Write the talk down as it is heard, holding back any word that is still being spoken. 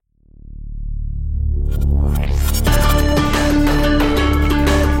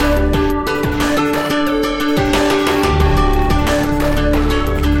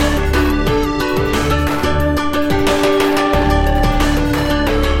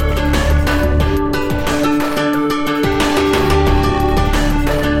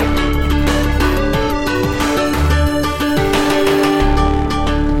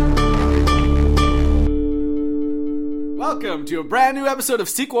a brand new episode of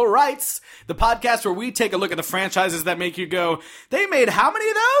Sequel Rights, the podcast where we take a look at the franchises that make you go, they made how many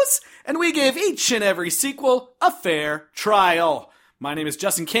of those? And we give each and every sequel a fair trial. My name is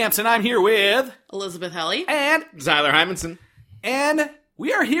Justin Camps, and I'm here with... Elizabeth Helly. And... Zyler Hymanson. And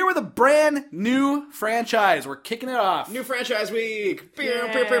we are here with a brand new franchise. We're kicking it off. New franchise week.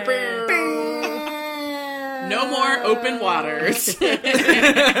 No more open waters.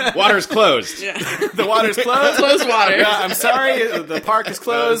 Water's closed. Yeah. The water's closed. Closed water. Yeah, I'm sorry. The park is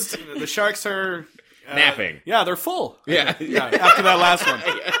closed. The sharks are... Napping. Yeah, they're full. Yeah. After that last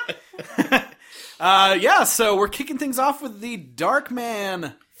one. So we're kicking things off with the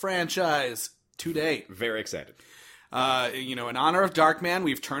Darkman franchise today. Very excited. In honor of Darkman,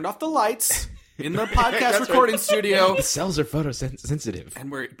 we've turned off the lights in the podcast recording studio. The cells are photosensitive.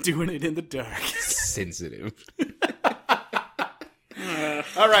 And we're doing it in the dark. Sensitive.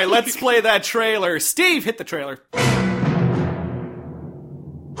 All right, let's play that trailer. Steve, hit the trailer.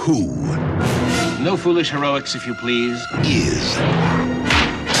 Who No foolish heroics, if you please. is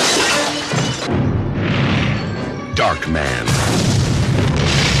Darkman?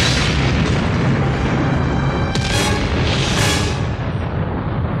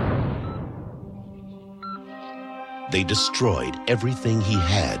 They destroyed everything he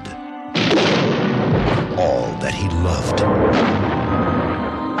had, all that he loved,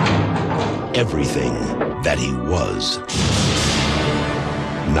 everything that he was.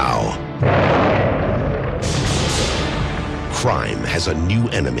 Now, crime has a new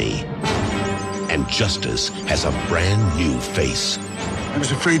enemy, and justice has a brand new face. I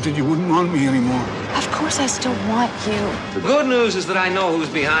was afraid that you wouldn't want me anymore. Of course I still want you. The good news is that I know who's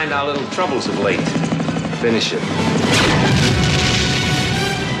behind our little troubles of late. Finish it.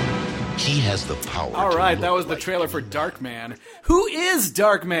 He has the power. All right, to that look was the like trailer for Darkman. Who is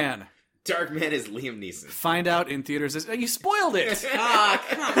Darkman? Darkman is Liam Neeson. Find out in theaters. You spoiled it. Come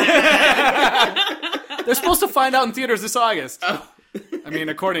on. They're supposed to find out in theaters this August. Oh. I mean,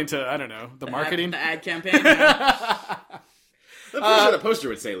 according to, I don't know, the marketing. The ad campaign. Yeah. I'm pretty sure the poster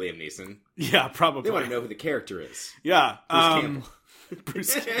would say Liam Neeson. Yeah, probably. They want to know who the character is. Yeah. Bruce Campbell.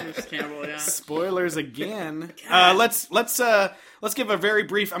 Bruce Campbell, yeah. Spoilers again. Let's give a very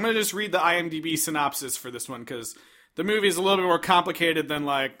brief. I'm going to just read the IMDb synopsis for this one because the movie is a little bit more complicated than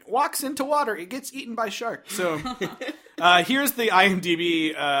like walks into water, it gets eaten by shark. So here's the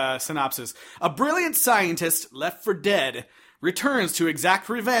IMDb synopsis: a brilliant scientist left for dead returns to exact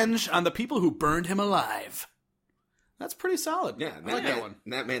revenge on the people who burned him alive. That's pretty solid. Yeah, I like that one.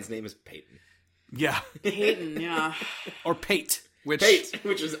 And that man's name is Peyton. Yeah, Peyton, yeah. or Pate. Which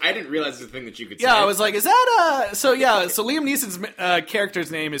is, I didn't realize was a thing that you could say. Yeah, I was like, is that so Liam Neeson's character's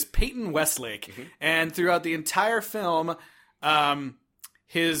name is Peyton Westlake, and throughout the entire film,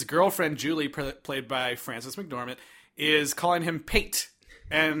 his girlfriend Julie, played by Frances McDormand, is calling him Pate,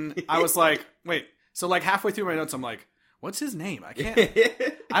 and I was like, wait, so like halfway through my notes, I'm like, what's his name? I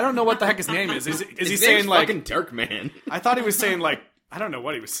don't know what the heck his name is. Is he saying like fucking Darkman? I thought he was saying like, I don't know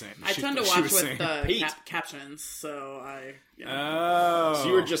what he was saying. I tend to watch with the captions, so I... Yeah. Oh. So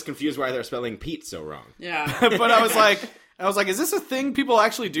you were just confused why they're spelling Pete so wrong. Yeah. But I was like, is this a thing people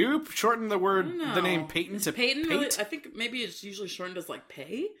actually do? Shorten the name Peyton to Peyton. Pate? Really, I think maybe it's usually shortened as like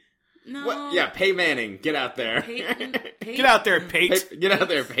Pay. No. What? Yeah, Pay Manning, get out there. Peyton. Get out there, Pate. Get out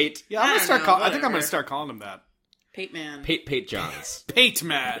there, Pate. Yeah, I think I'm gonna start calling him that. Pate Man. Pate Johns. Pate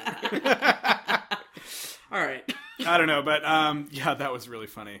Man. All right. I don't know, but that was really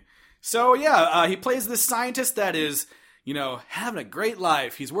funny. So yeah, he plays this scientist that is, having a great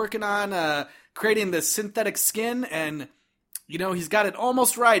life. He's working on creating this synthetic skin, and he's got it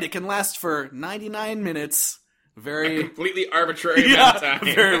almost right. It can last for 99 minutes. A completely arbitrary amount of time.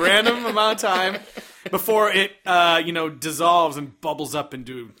 Very random amount of time before it, dissolves and bubbles up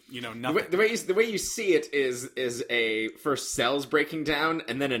into, nothing. The way you see it is a first cells breaking down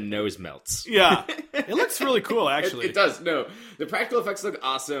and then a nose melts. Yeah, it looks really cool. Actually, it does. No, the practical effects look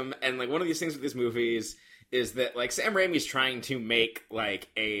awesome, and like one of these things with these movies is that like Sam Raimi's trying to make like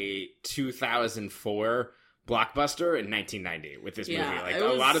a 2004 blockbuster in 1990 with this movie. Like a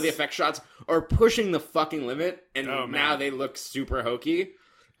lot of the effect shots are pushing the fucking limit, and now they look super hokey.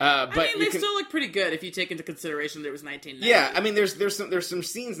 But they still look pretty good if you take into consideration that it was 1990. Yeah, I mean, there's some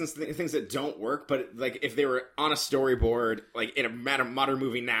scenes and things that don't work, but like if they were on a storyboard, like in a modern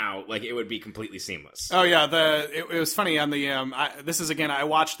movie now, like it would be completely seamless. Oh yeah, it was funny on the I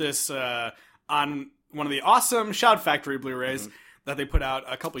watched this on one of the awesome Shout Factory Blu-rays. Mm-hmm. That they put out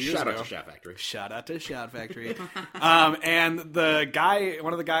a couple years ago. Shout out to Shout Factory. Shout out to Shout Factory. And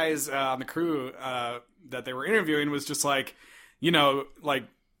one of the guys on the crew that they were interviewing was just like,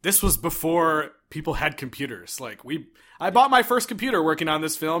 this was before people had computers. Like I bought my first computer working on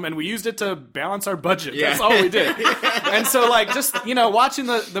this film, and we used it to balance our budget. Yeah. That's all we did. And so, like, just, you know, watching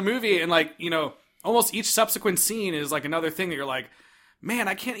the movie and, like, you know, almost each subsequent scene is, like, another thing that you're like, man,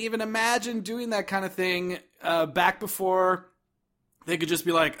 I can't even imagine doing that kind of thing back before they could just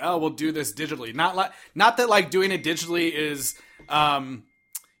be like, oh, we'll do this digitally. Not that, like, doing it digitally is,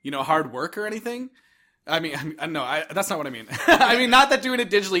 you know, hard work or anything. I mean, no, that's not what I mean. I mean, not that doing it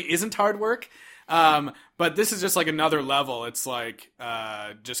digitally isn't hard work. But this is just like another level. It's like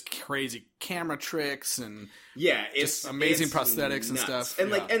just crazy camera tricks and it's amazing prosthetics nuts. And stuff. And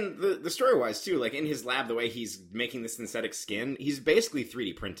like, and the story wise too, like in his lab, the way he's making this synthetic skin, he's basically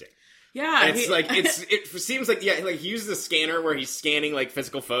 3D printing. Yeah, it's it seems like like he uses a scanner where he's scanning like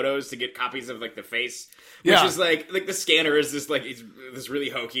physical photos to get copies of like the face, which is like the scanner is this like it's this really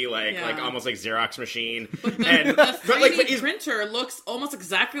hokey like almost like Xerox machine. But the 3D printer looks almost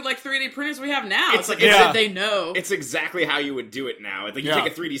exactly like 3D printers we have now. It's like they know it's exactly how you would do it now. It's like you take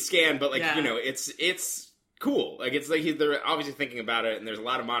a 3D scan, but like you know it's cool. Like it's like they're obviously thinking about it, and there's a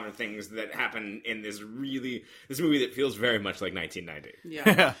lot of modern things that happen in this movie that feels very much like 1990.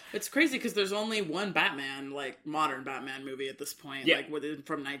 Yeah, it's crazy because there's only one Batman, like modern Batman movie at this point, like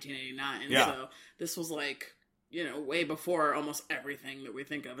from 1989. Yeah. So this was like, you know, way before almost everything that we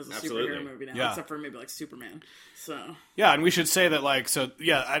think of as a superhero movie now, except for maybe like Superman. So yeah, and we should say that like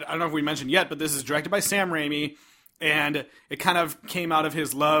I don't know if we mentioned yet, but this is directed by Sam Raimi. And it kind of came out of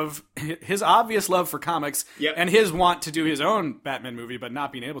his obvious love for comics, and his want to do his own Batman movie, but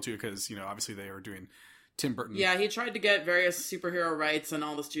not being able to because, you know, obviously they were doing Tim Burton. Yeah, he tried to get various superhero rights, and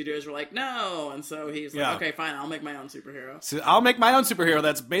all the studios were like, no. And so he's like, okay, fine, I'll make my own superhero. So I'll make my own superhero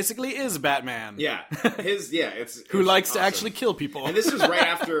that's basically is Batman. Yeah, it's who likes awesome. to actually kill people. And this was right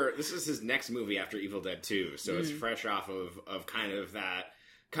after, this is his next movie after Evil Dead 2, so it's fresh off of kind of that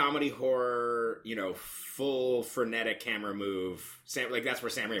comedy horror, you know, full frenetic camera move. That's where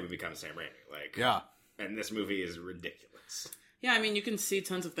Sam Raimi becomes Sam Raimi. Like, and this movie is ridiculous. Yeah, I mean, you can see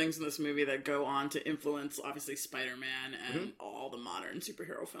tons of things in this movie that go on to influence, obviously, Spider-Man and all the modern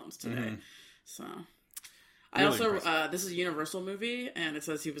superhero films today. So, I also, this is a Universal movie, and it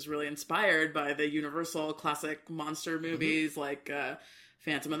says he was really inspired by the Universal classic monster movies like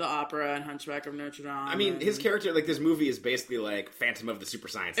Phantom of the Opera and Hunchback of Notre Dame. I mean, his character, like, this movie is basically like Phantom of the Super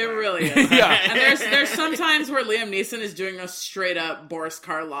Science It really is. And there's some times where Liam Neeson is doing a straight up Boris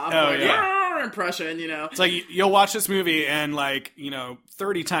Karloff impression, you know. It's like, you'll watch this movie and, like, you know,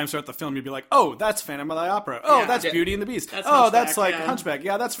 30 times throughout the film, you'll be like, oh, that's Phantom of the Opera. Oh, that's Beauty and the Beast. That's that's like Hunchback.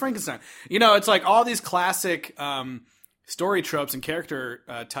 Yeah, that's Frankenstein. You know, it's like all these classic story tropes and character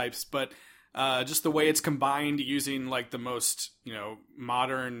types, but just the way it's combined using like the most, you know,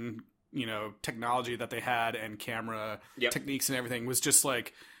 modern, you know, technology that they had and camera techniques and everything was just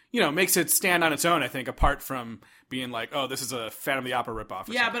like, you know, makes it stand on its own, I think, apart from being like, oh, this is a Phantom of the Opera ripoff.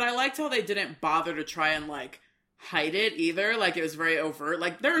 Yeah, but I liked how they didn't bother to try and like hide it either. Like, it was very overt.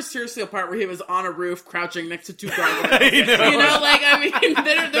 Like, there was seriously a part where he was on a roof crouching next to two gargoyles. You know, like, I mean,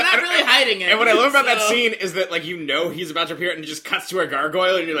 they're not really hiding it. And what I love about that scene is that, like, you know he's about to appear and it just cuts to a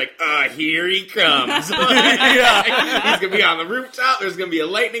gargoyle and you're like, here he comes. He's gonna be on the rooftop, there's gonna be a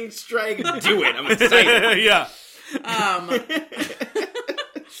lightning strike. Do it, I'm excited.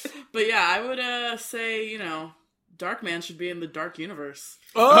 But yeah, I would say, you know, Darkman should be in the Dark Universe.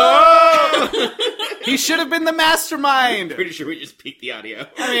 Oh! He should have been the mastermind! Pretty sure we just peaked the audio.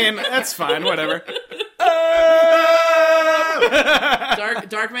 I mean, that's fine, whatever.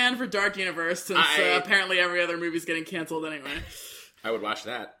 Darkman for Dark Universe, since apparently every other movie's getting canceled anyway. I would watch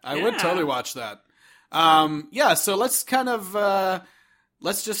that. I would totally watch that. So let's kind of,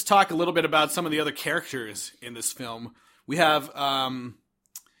 let's just talk a little bit about some of the other characters in this film. We have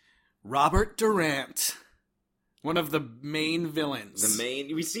Robert Durant. One of the main villains.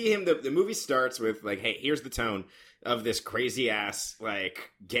 We see him, the movie starts with, like, hey, here's the tone of this crazy-ass,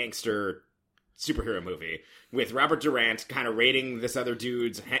 like, gangster superhero movie, with Robert Durant kind of raiding this other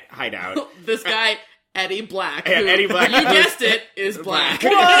dude's hideout. This guy, Eddie Black. Yeah, Eddie Black. You guessed it, is black.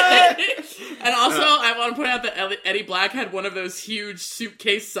 What? And also, I want to point out that Eddie Black had one of those huge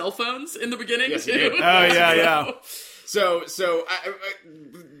suitcase cell phones in the beginning, yes, too. He did. Oh, yeah. So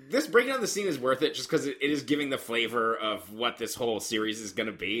this breaking down the scene is worth it just because it is giving the flavor of what this whole series is going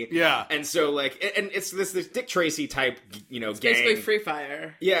to be. Yeah. And so, like, and it's this Dick Tracy type, you know, it's gang. basically Free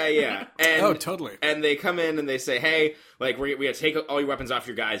Fire. Yeah. And, oh, totally. And they come in and they say, hey, like, we gotta take all your weapons off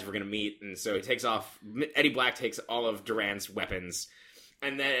your guys if we're going to meet. And so Eddie Black takes all of Durant's weapons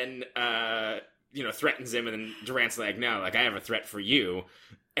and then, you know, threatens him. And then Durant's like, no, like, I have a threat for you.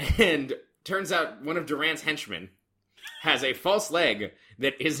 And turns out one of Durant's henchmen has a false leg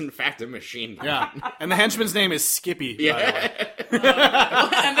that is in fact a machine gun. Yeah, and the henchman's name is Skippy. By the way.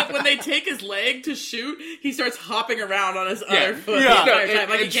 And then when they take his leg to shoot, he starts hopping around on his other foot. Yeah. The entire time,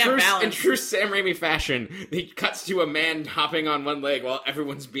 like he can't balance. In true Sam Raimi fashion, he cuts to a man hopping on one leg while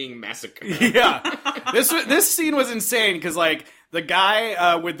everyone's being massacred. Yeah, this scene was insane because like the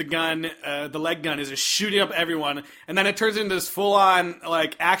guy with the gun, the leg gun, is just shooting up everyone, and then it turns into this full on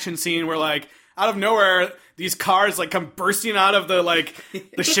like action scene where like out of nowhere these cars like come bursting out of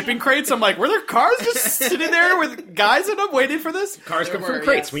the shipping crates. I'm like, were there cars just sitting there with guys in them waiting for this? Cars come from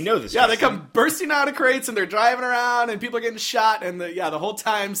crates. Yes. We know this. Yeah, they come bursting out of crates and they're driving around and people are getting shot and the whole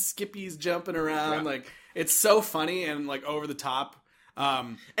time Skippy's jumping around. Yeah. Like it's so funny and like over the top.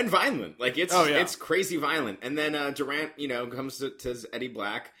 And violent. Like it's crazy violent. And then Durant, comes to Eddie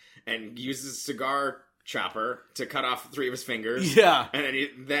Black and uses a cigar chopper to cut off 3 of his fingers. Yeah. And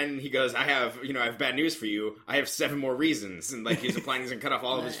then he goes, I have bad news for you. I have 7 more reasons. And like he's applying these and cut off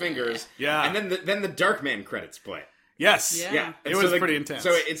all of his fingers. Yeah. And then the Darkman credits play. Yes. Yeah. It was pretty intense. So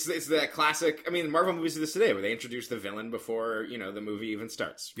it's that classic. I mean, Marvel movies do this today, where they introduce the villain before the movie even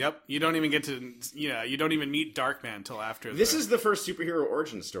starts. Yep. You don't even get to you don't even meet Darkman until after. This is the first superhero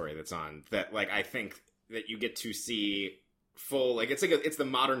origin story that's on that. Like I think that you get to see full. Like it's the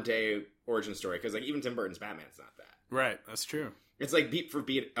modern day origin story because like even Tim Burton's Batman's not that. Right. That's true. It's like beat for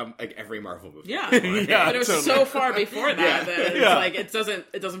beat like every Marvel movie. Yeah, Yeah, but it was totally. so far before that that it's Yeah. like it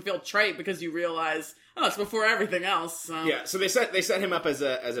doesn't feel trite because you realize it's before everything else. So. Yeah, so they set him up as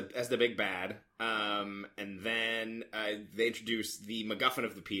the big bad, and then they introduce the MacGuffin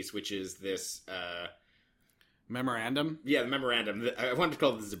of the piece, which is this Memorandum. the memorandum. I wanted to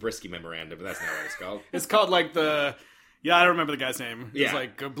call it the Zabriskie memorandum, but that's not what it's called. It's called like the. Yeah, I don't remember the guy's name. Yeah. It's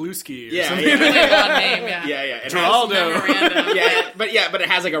like Gabluski or Yeah, something. yeah. Really odd name, yeah. Yeah. It has, Geraldo. Memorandum. but it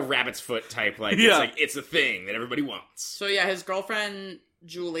has like a rabbit's foot type. Like it's a thing that everybody wants. So yeah, his girlfriend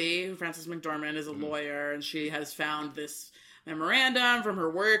Julie, Frances McDormand, is a lawyer, and she has found this memorandum from her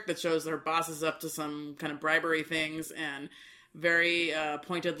work that shows her boss is up to some kind of bribery things, and very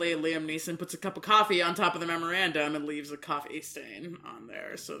pointedly, Liam Neeson puts a cup of coffee on top of the memorandum and leaves a coffee stain on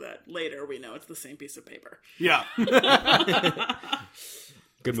there, so that later we know it's the same piece of paper. Yeah.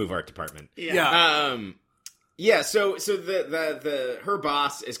 Good move, art department. Yeah. So the her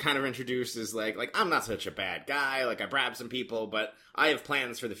boss is kind of introduced as like I'm not such a bad guy, like I bribed some people, but I have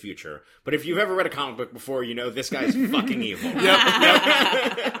plans for the future. But if you've ever read a comic book before, you know this guy's fucking evil.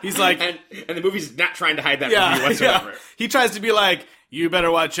 Yep. He's like, and the movie's not trying to hide that from you whatsoever. Yeah. He tries to be like, you better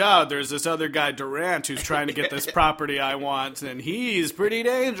watch out. There's this other guy, Durant, who's trying to get this property I want, and he's pretty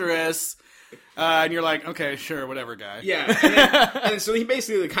dangerous. And you're like, okay, sure, whatever, guy. Yeah, and so he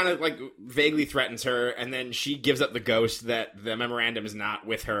basically kind of like vaguely threatens her, and then she gives up the ghost that the memorandum is not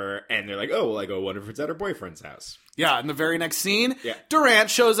with her, and they're like, oh, well, I go wonder if it's at her boyfriend's house. Yeah, in the very next scene, Yeah. Durant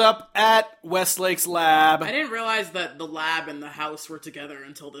shows up at Westlake's lab. I didn't realize that the lab and the house were together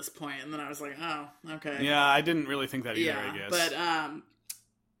until this point, and then I was like, oh, okay. Yeah, I didn't really think that either, Yeah, I guess. but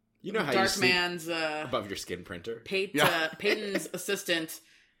You know how you sleep Darkman's above your skin printer? Peyton's assistant,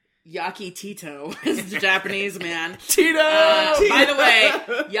 Yaki Tito, is a Japanese man. Tito! By the way,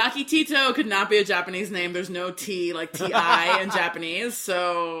 Yaki Tito could not be a Japanese name. There's no T, like T-I in Japanese.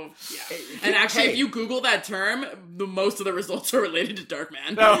 So, yeah. And actually, if you Google that term, most of the results are related to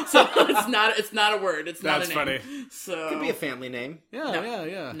Darkman. No. So it's not a word. It's not That's a name. funny. So Could be a family name.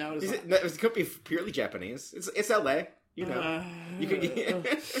 Yeah. no, it's Is not. it? No, it could be purely Japanese. It's LA. You know, you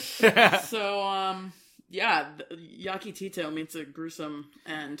could. So, Yaki Tito meets a gruesome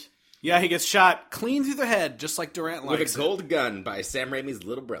end. Yeah, he gets shot clean through the head, just like Durant likes With a gold gun by Sam Raimi's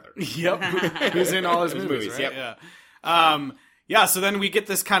little brother. Yep. Who's in all his movies, right? yep. Yeah. So then we get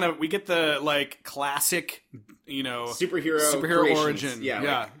the like classic, Superhero origin. creations.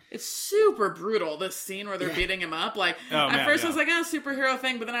 Yeah. It's super brutal, this scene where they're beating him up. Like, at first I was like, superhero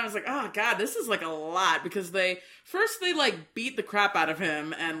thing, but then I was like, oh god, this is like a lot, because they like beat the crap out of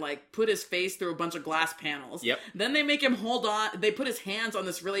him and like put his face through a bunch of glass panels. Yep. Then they make him hold on, they put his hands on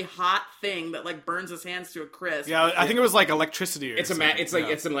this really hot thing that like burns his hands to a crisp. Yeah, I think it was like electricity or It's something.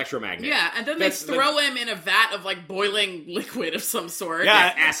 it's an electromagnet. Yeah, and then they throw him in a vat of like boiling liquid of some sort.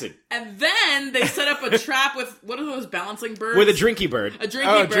 Yeah. Acid. And then they set up a trap with, what are those balancing birds? With a drinky bird. A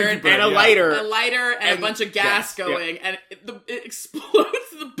drinky bird. And a yeah. lighter. A lighter and a bunch of gas yeah. going, and it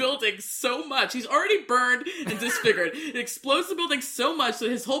explodes the building so much. He's already burned and disfigured. It explodes the building so much that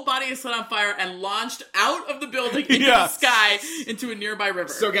his whole body is set on fire and launched out of the building into the sky into a nearby river.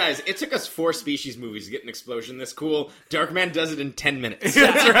 So guys, it took us 4 Species movies to get an explosion this cool. Darkman does it in 10 minutes.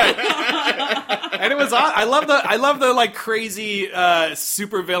 That's right. And it was I love the like crazy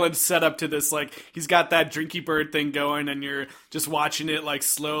supervillain setup to this. Like he's got that Drinky Bird thing going, and you're just watching it like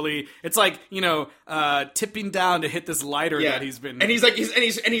slowly. It's like tipping down to hit this lighter that he's been. And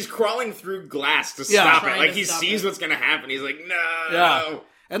he's crawling through glass to stop it. Like he sees what's gonna happen. He's like, no. Yeah.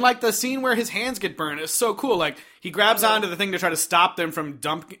 And like the scene where his hands get burned is so cool. Like he grabs onto the thing to try to stop them from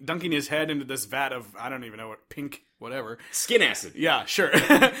dunking his head into this vat of I don't even know what pink whatever skin acid. Yeah, sure.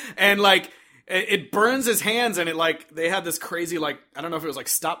 And like it burns his hands, and it like they had this crazy like I don't know if it was like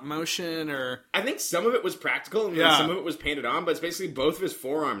stop motion or I think some of it was practical and some of it was painted on, but it's basically both of his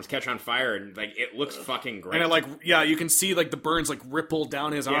forearms catch on fire and like it looks fucking great. And it you can see like the burns like ripple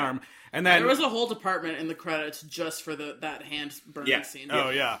down his arm. And then there was a whole department in the credits just for that hand burning scene. Oh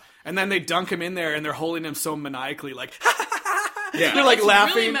yeah. And then they dunk him in there, and they're holding him so maniacally, like yeah. They're like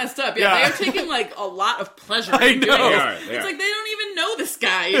laughing. Really messed up. Yeah, they are taking like a lot of pleasure in doing it. It's like they don't even know this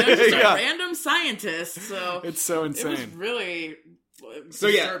guy. Just a random scientist. So it's so insane. It was really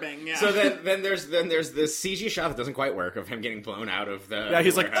disturbing. Yeah. So then there's this CG shot that doesn't quite work of him getting blown out of the. Yeah,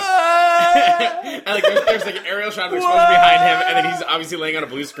 he's like, and like there's like an aerial shot of the explosion behind him, and then he's obviously laying on a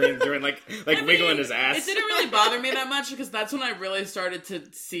blue screen doing like wiggling his ass. It didn't really bother me that much because that's when I really started to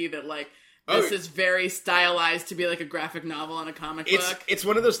see that like. This is very stylized to be like a graphic novel and a comic book. It's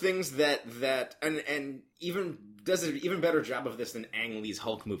one of those things that and even does an even better job of this than Ang Lee's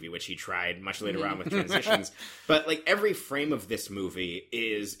Hulk movie, which he tried much later on with transitions. But like every frame of this movie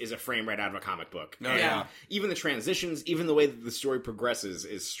is a frame right out of a comic book. Even the transitions, even the way that the story progresses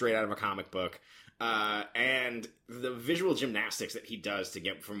is straight out of a comic book. And the visual gymnastics that he does to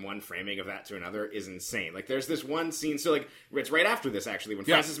get from one framing of that to another is insane. Like, there's this one scene, so, like, it's right after this, actually, when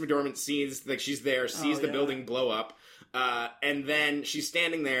Frances McDormand sees, like, she's there, sees the building blow up, and then she's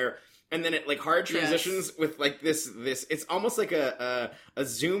standing there, and then it, like, hard transitions with, like, this, it's almost like a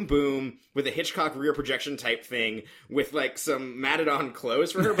zoom boom with a Hitchcock rear projection type thing with, like, some matted on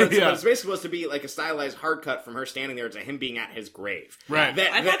clothes for her, but it's basically supposed to be, like, a stylized hard cut from her standing there to him being at his grave. Right.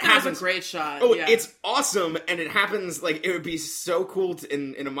 I thought that was a great shot. Oh, it's awesome, and it happens, like, it would be so cool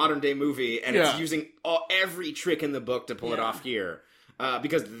in a modern day movie, and it's using every trick in the book to pull it off here.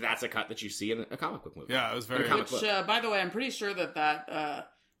 Because that's a cut that you see in a comic book movie. Yeah, it was very Which, by the way, I'm pretty sure that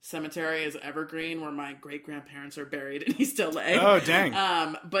cemetery is Evergreen, where my great-grandparents are buried in East LA. Oh,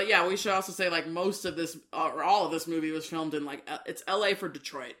 dang. But yeah, we should also say, like, most of this, or all of this movie was filmed in, like, it's LA for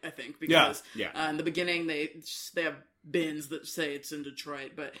Detroit, I think, because in the beginning they have bins that say it's in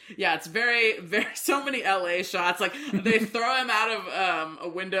Detroit, but yeah, it's very, very, so many LA shots. Like, they throw him out of a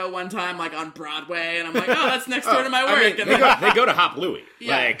window one time, like, on Broadway, and I'm like, oh, that's next door to my work. I mean, and they go to Hop Louie.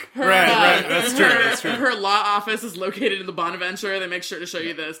 Yeah, like, right, that's true. Her law office is located in the Bonaventure. They make sure to show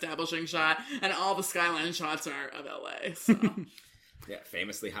you the establishing shot, and all the skyline shots are of LA, so. Yeah,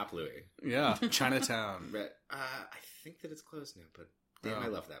 famously Hop Louie. Yeah, Chinatown. But I think that it's closed now, but damn, I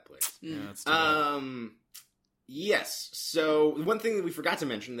love that place. Yeah, that's too bad. Yes, so one thing that we forgot to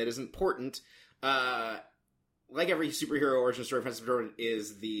mention that is important, like every superhero origin story, Frances McDormand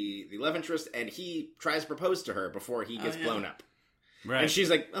is the love interest, and he tries to propose to her before he gets blown up. Right. And she's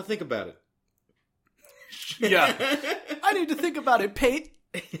like, I'll think about it. Yeah. I need to think about it, Pete.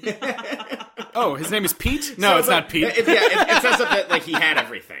 Oh, his name is Pete? No, it's not Pete. It sets up that, like, he had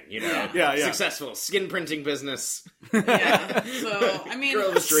everything, you know? Yeah. Successful skin printing business. Yeah, so, I mean... Girl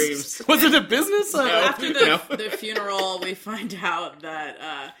of his dreams. Was it a business? So after the funeral, we find out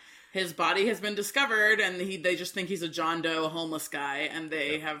that his body has been discovered, and they just think he's a John Doe homeless guy, and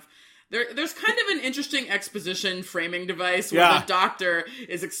they have... There's kind of an interesting exposition framing device where the doctor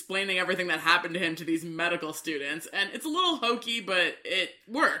is explaining everything that happened to him to these medical students, and it's a little hokey, but it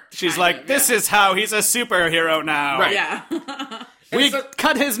worked. She's like, this is how he's a superhero now. Right. Yeah. We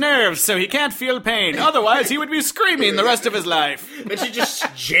cut his nerves so he can't feel pain. Otherwise, he would be screaming the rest of his life. Then she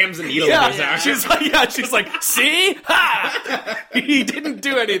just jams a needle in his arm. She's like, see? Ha! He didn't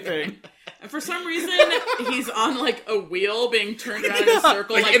do anything. And for some reason, he's on, like, a wheel being turned around in a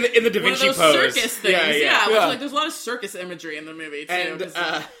circle. Like in the Da Vinci one of those pose. circus things. Yeah. Like, there's a lot of circus imagery in the movie, too.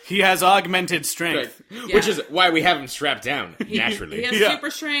 And he has augmented strength. Right. Yeah. Which is why we have him strapped down, naturally. He has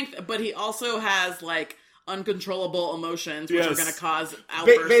super strength, but he also has, like, uncontrollable emotions, which are going to cause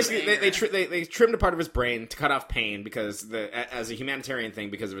outbursts. Basically, they trimmed a part of his brain to cut off pain because as a humanitarian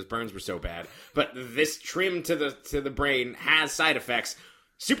thing, because his burns were so bad. But this trim to the brain has side effects: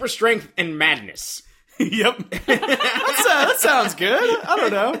 super strength and madness. Yep. That sounds good. I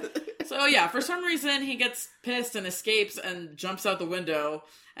don't know. So yeah, for some reason he gets pissed and escapes and jumps out the window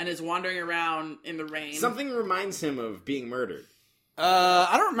and is wandering around in the rain. Something reminds him of being murdered.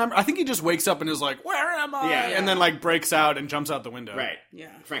 I don't remember. I think he just wakes up and is like, "Where am I?" Yeah. And then like breaks out and jumps out the window. Right.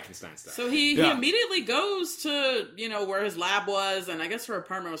 Yeah. Frankenstein stuff. So he immediately goes to, where his lab was, and I guess her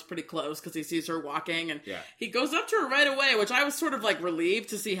apartment was pretty close because he sees her walking, and he goes up to her right away, which I was sort of like relieved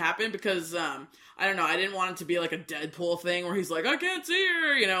to see happen because, I don't know, I didn't want it to be like a Deadpool thing where he's like, I can't see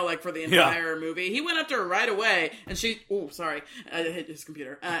her, like for the entire movie. He went up to her right away, and she, I hit his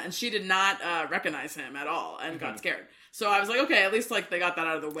computer, and she did not recognize him at all and got scared. So I was like, okay, at least like they got that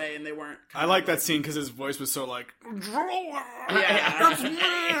out of the way and they weren't. I like that scene because his voice was so like, yeah.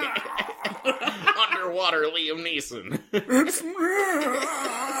 Underwater Liam Neeson.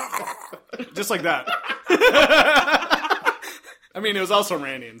 just like that. I mean, it was also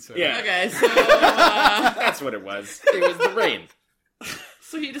raining. So. Yeah. Okay, so That's what it was. It was the rain.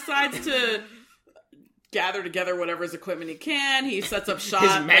 So he decides to gather together whatever his equipment he can. He sets up shop.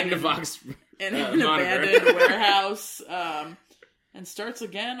 His Magnavox. In an abandoned warehouse, and starts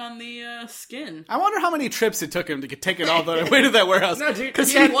again on the skin. I wonder how many trips it took him to take it all the way to that warehouse. No, dude,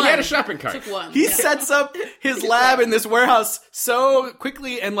 because he had a shopping cart. Took one. He sets up his lab in this warehouse so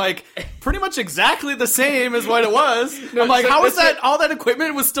quickly and like pretty much exactly the same as what it was. I'm like, how is that? All that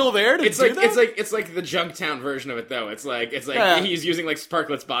equipment was still there to do that? It's like the Junktown version of it though. It's like he's using like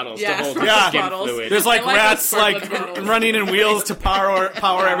Sparklets bottles to hold skin fluid. There's like rats like bottles. running in wheels to power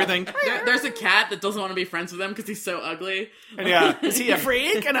everything. There's a cat that doesn't want to be friends with him because he's so ugly. And is he a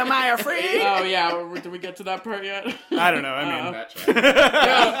freak? And am I a freak? Oh yeah, did we get to that part yet? I don't know. I mean,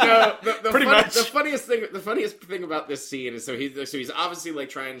 pretty much. The funniest thing about this scene is so he's obviously like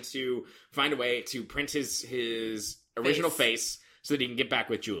trying to find a way to print his original face so that he can get back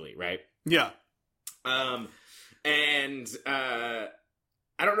with Julie, right? Yeah. I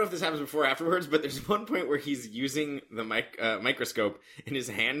don't know if this happens before or afterwards, but there's one point where he's using the microscope and his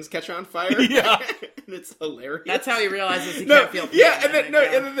hands catch on fire. Yeah. And it's hilarious. That's how he realizes he can't feel pain. Yeah, and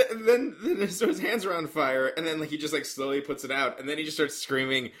then so his hands are on fire, and then like he just like slowly puts it out, and then he just starts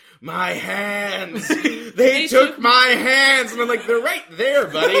screaming, "My hands! They took my hands!" And I'm like, "They're right there,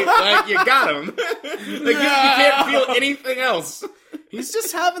 buddy. Like you got them. Like you can't feel anything else." He's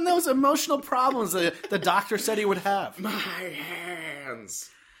just having those emotional problems that the doctor said he would have. My hands.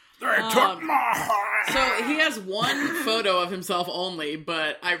 They took my hands. So he has one photo of himself only,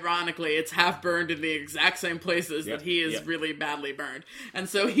 but ironically, it's half burned in the exact same places that he is really badly burned. And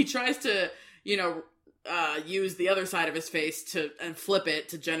so he tries to, use the other side of his face and flip it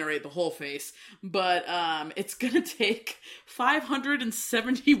to generate the whole face. But it's going to take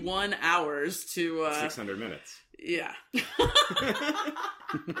 571 hours to... 600 minutes. Yeah.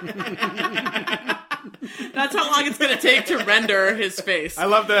 That's how long it's going to take to render his face. I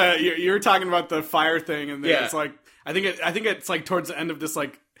love that you're talking about the fire thing, and it's like I think it's like towards the end of this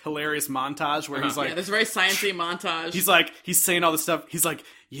like hilarious montage where he's like, this very sciencey montage. He's saying all this stuff. He's like,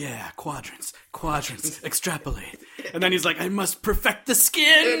 yeah, quadrants, extrapolate, and then he's like, I must perfect the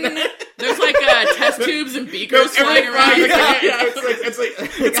skin. There's like test tubes and beakers flying around.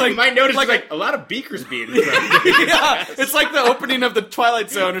 It's like my notice is like a lot of beakers being. It's like the opening of the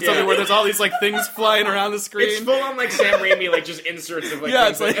Twilight Zone or something where there's all these like things flying around the screen. It's full on like Sam Raimi, like just inserts of like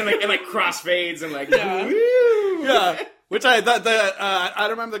things and crossfades and like yeah. Which I don't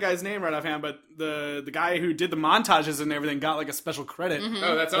remember the guy's name right offhand, but the guy who did the montages and everything got like a special credit. Mm-hmm.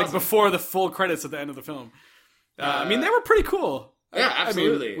 Oh, that's awesome. Like before the full credits at the end of the film. I mean, they were pretty cool. Yeah,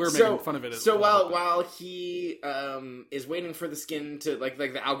 absolutely. I mean, we're making fun of it. So while he is waiting for the skin to like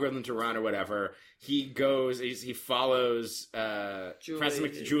the algorithm to run or whatever, he follows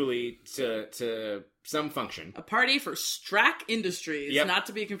Julie to some function. A party for Strack Industries, not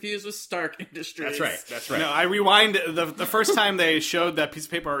to be confused with Stark Industries. That's right. No, I rewind the first time they showed that piece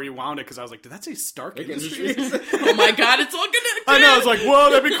of paper. I rewound it because I was like, "Did that say Stark Industries?" Oh my god, it's all connected. I know. I was like,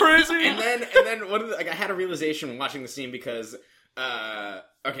 "Whoa, that'd be crazy." And then I had a realization watching the scene because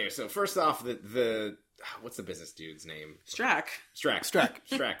okay, so first off, the what's the business dude's name? Strack.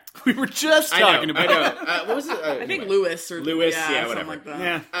 We were just talking about. I know. What was it? I think Lewis or Lewis. something Whatever. like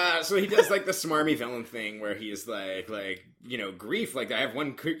that. Yeah. So he does like the smarmy villain thing where he's like grief. Like I have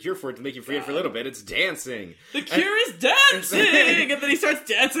one cure for it to make you forget for a little bit. It's dancing. The cure is dancing, and then he starts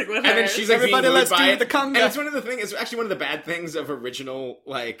dancing with her. And then she's like, everybody, let's do the conga. And it's one of the things. It's actually one of the bad things of original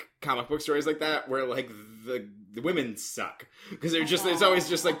like comic book stories like that, where like the women suck because they're just. It's always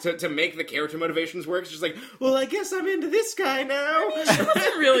just like to make the character motivations work. just like, well, I guess I'm into this guy now. She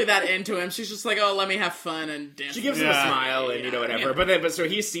wasn't really that into him. She's just like, oh, let me have fun and dance. She gives him a smile and, whatever. Yeah. But so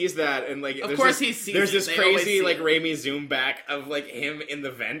he sees that and, like... Of course he sees There's it. this They always crazy, see like, it. Raimi zoom back of, like, him in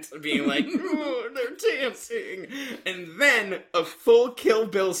the vent being like, oh, they're dancing. And then a full Kill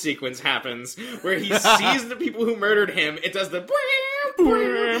Bill sequence happens where he sees the people who murdered him. It does the...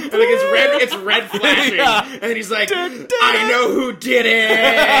 and, like, it's red flashing. And he's like, I know who did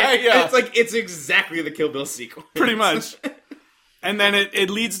it! It's like, it's exactly the Kill Bill sequence. Pretty much. And then it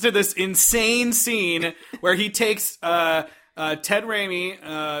leads to this insane scene where he takes Ted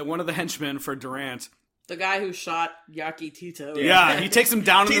Raimi, one of the henchmen for Durant. The guy who shot Yaki Tito. Yeah, he takes him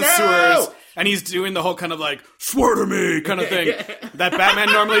down in the sewers, and he's doing the whole kind of like, swear to me kind of thing that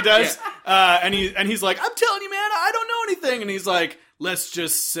Batman normally does. And he's like, I'm telling you, man, I don't know anything. And he's like, let's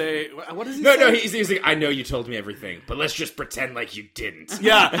just say, what does he say? No, he's like, I know you told me everything, but let's just pretend like you didn't.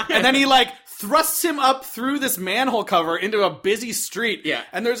 Yeah, and then he like thrusts him up through this manhole cover into a busy street. Yeah.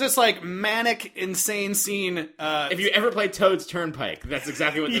 And there's this like manic, insane scene. If you ever played Toad's Turnpike, that's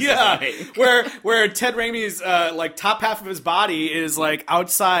exactly what this is like. where Ted Raimi's like top half of his body is like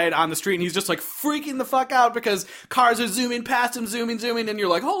outside on the street, and he's just like freaking the fuck out because cars are zooming past him, zooming, and you're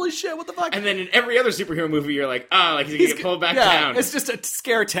like, holy shit, what the fuck? And then in every other superhero movie, you're like, like he's gonna get pulled back down. It's just a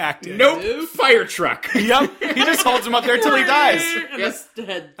scare tactic. Nope, fire truck. Yep, he just holds him up there till he dies.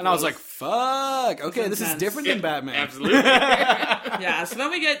 And I was like, fuck, okay, this is different than Batman. Absolutely. Yeah, so then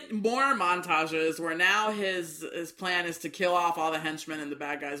we get more montages where now his plan is to kill off all the henchmen and the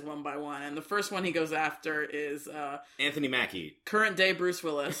bad guys one by one. And the first one he goes after is Anthony Mackie. Current day Bruce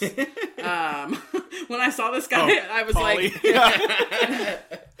Willis. When I saw this guy, I was Pauly. like...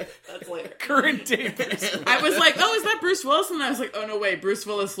 That's later. Current day Bruce. I was like, oh, is that Bruce Willis? And I was like, oh, no, wait, Bruce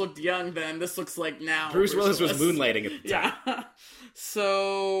Willis looked young then. This looks like now. Bruce Willis was moonlighting at the time. Yeah.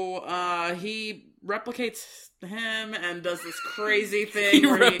 So he replicates him and does this crazy thing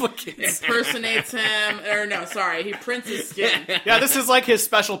where he impersonates him. Or no, sorry, he prints his skin. Yeah, this is like his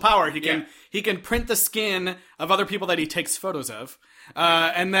special power. He can print the skin of other people that he takes photos of,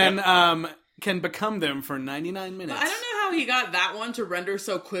 and then can become them for 99 minutes. But I don't know how he got that one to render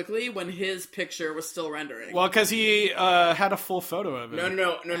so quickly when his picture was still rendering. Well, because he had a full photo of it.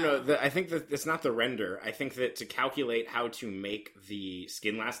 No. I think that it's not the render. I think that to calculate how to make the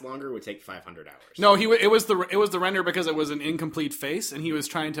skin last longer would take 500 hours. No, it was the render because it was an incomplete face, and he was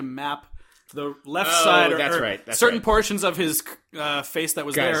trying to map the left side or certain portions of his face that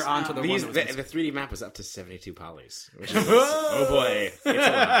was there onto the one. The 3D map was up to 72 polys. Which is, oh boy, it's a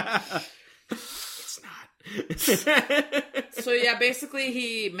lot. It's not. So yeah, basically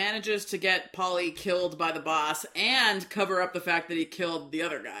he manages to get Pauly killed by the boss and cover up the fact that he killed the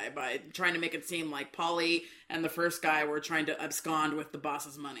other guy by trying to make it seem like Pauly and the first guy were trying to abscond with the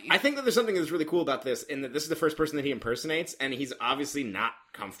boss's money. I think that there's something that's really cool about this, in that this is the first person that he impersonates, and he's obviously not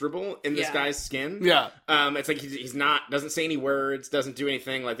comfortable in this guy's skin. Yeah. It's like he's not, doesn't say any words, doesn't do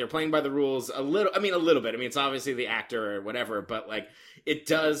anything. Like, they're playing by the rules a little bit. I mean, it's obviously the actor or whatever, but like, it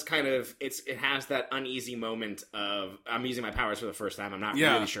does kind of, it has that uneasy moment of, I'm using my powers for the first time, I'm not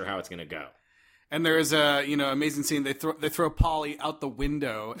really sure how it's going to go. And there is a amazing scene. They throw Pauly out the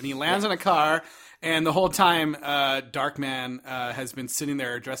window, and he lands in a car. And the whole time, Darkman has been sitting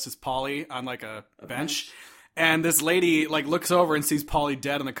there dressed as Pauly on like a bench. And this lady like looks over and sees Pauly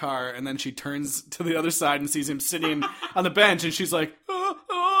dead in the car, and then she turns to the other side and sees him sitting on the bench, and she's like,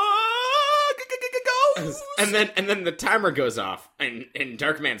 and then the timer goes off in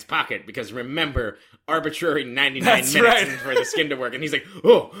Darkman's pocket, because remember, arbitrary 99 minutes for the skin to work, and he's like,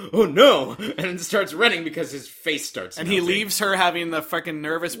 oh no, and starts running because his face starts melting. And he leaves her having the fucking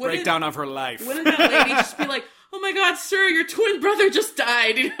nervous breakdown of her life. Wouldn't that lady just be like, oh my god, sir, your twin brother just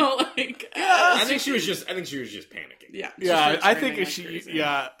died, you know, like... I think she was just panicking. Yeah, I think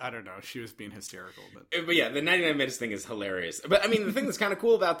I don't know, she was being hysterical. But yeah, the 99 minutes thing is hilarious. But I mean, the thing that's kind of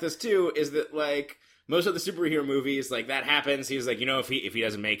cool about this too is that, like, most of the superhero movies, like, that happens. He's like, if he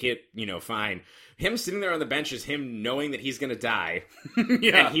doesn't make it, fine. Him sitting there on the bench is him knowing that he's going to die.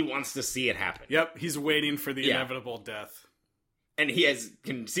 And he wants to see it happen. Yep, he's waiting for the inevitable death. And he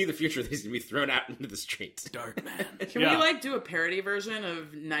can see the future that he's going to be thrown out into the streets. Darkman. Can we, like, do a parody version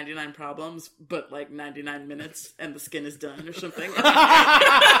of 99 Problems, but, like, 99 minutes and the skin is done or something?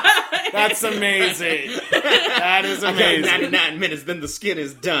 That's amazing. That is amazing. 99 minutes, then the skin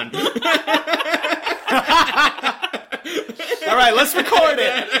is done. All right, let's record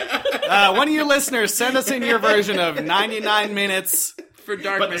it. One of you listeners, send us in your version of 99 minutes for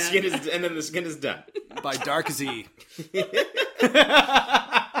Darkman. But the skin is, and then the skin is done by Dark Z.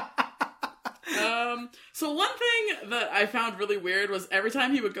 So one thing that I found really weird was every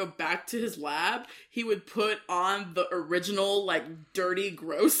time he would go back to his lab, he would put on the original, like, dirty,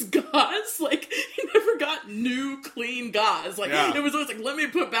 gross gauze. Like, he never got new, clean gauze. Like, it was always like, let me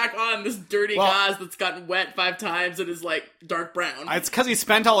put back on this dirty gauze that's gotten wet 5 times and is, like, dark brown. It's because he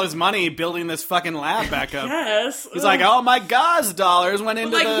spent all his money building this fucking lab back up. Yes. He's like, oh, my gauze dollars went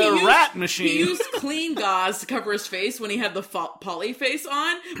into the rat machine. He used clean gauze to cover his face when he had the poly face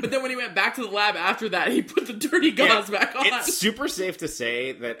on, but then when he went back to the lab after that, he put the dirty gauze back on. It's super safe to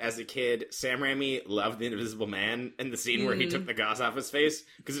say that as a kid, Sam Raimi loved The Invisible Man and the scene where he took the gauze off his face,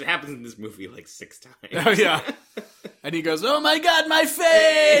 because it happens in this movie like 6 times. Oh, yeah. And he goes, oh my god, my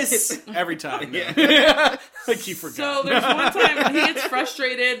face! Every time. Yeah. Like he forgot. So there's one time when he gets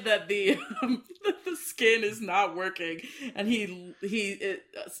frustrated that the skin is not working, and he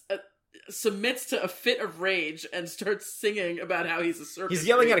submits to a fit of rage and starts singing about how he's a circus. He's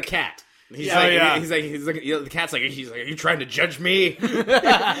yelling freak. at a cat. He's Yeah. like, the cat's like, he's like, are you trying to judge me? You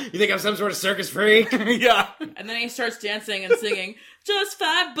think I'm some sort of circus freak? Yeah. And then he starts dancing and singing, just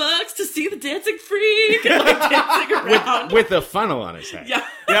 $5 to see the dancing freak, and like dancing around. With a funnel on his head. Yeah.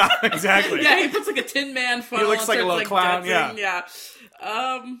 Yeah, exactly. Yeah, he puts like a Tin Man funnel. He looks like a and little starts, clown, dancing. yeah.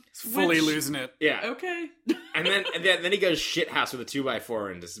 Fully losing it. Yeah. Okay. And then he goes shithouse with a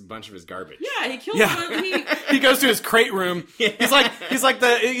 2x4 and just a bunch of his garbage. Yeah, he kills Yeah. him. He goes to his crate room. He's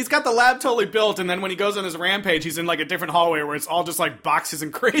got the lab totally built, and then when he goes on his rampage, he's in like a different hallway where it's all just like boxes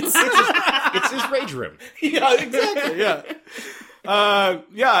and crates. It's his rage room. Yeah, exactly. Yeah.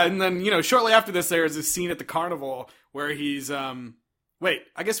 And then, shortly after this, there's a scene at the carnival where he's, wait,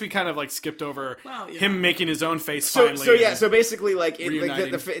 I guess we kind of like skipped over him making his own face finally. So basically, like,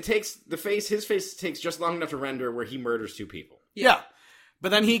 reuniting. his face takes just long enough to render where he murders 2 people. Yeah. But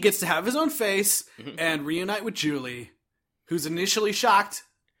then he gets to have his own face and reunite with Julie, who's initially shocked.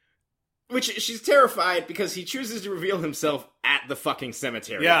 Which she's terrified because he chooses to reveal himself at the fucking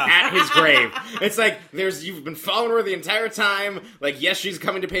cemetery. Yeah. At his grave. It's like, you've been following her the entire time. Like, yes, she's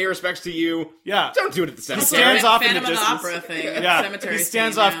coming to pay respects to you. Yeah. Don't do it at the cemetery. stands off in Phantom the of the distance. Opera thing. Yeah. Cemetery He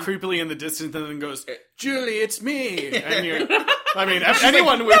stands scene, off yeah. creepily in the distance and then goes, Julie, it's me. And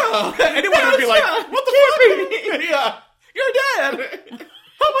anyone would be like, what the fuck? Yeah. You're dead.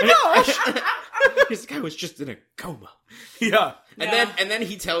 Oh my gosh. This guy was just in a coma. Yeah. And then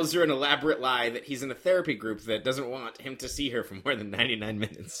he tells her an elaborate lie that he's in a therapy group that doesn't want him to see her for more than 99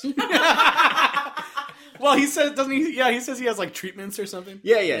 minutes. Well, he says, doesn't he? Yeah, he says he has like treatments or something.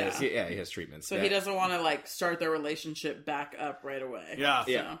 He has treatments. So he doesn't want to like start their relationship back up right away. Yeah.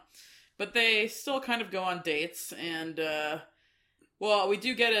 Yeah. But they still kind of go on dates, and we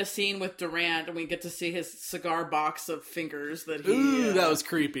do get a scene with Durant, and we get to see his cigar box of fingers that he that was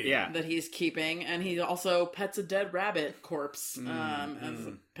creepy. Yeah. that he's keeping, and he also pets a dead rabbit corpse as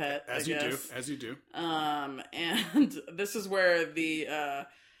a pet. As you do. And this is where the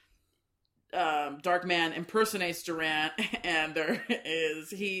Dark Man impersonates Durant, and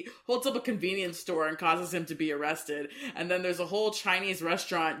he holds up a convenience store and causes him to be arrested. And then there's a whole Chinese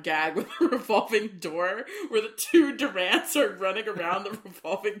restaurant gag with a revolving door where the 2 Durants are running around the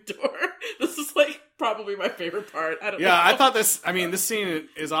revolving door. This is like probably my favorite part. I don't know. I thought this scene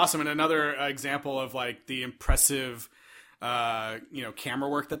is awesome, and another example of like the impressive, camera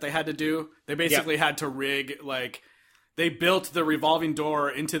work that they had to do. They basically had to rig they built the revolving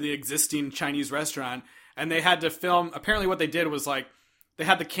door into the existing Chinese restaurant, and they had to film. Apparently what they did was they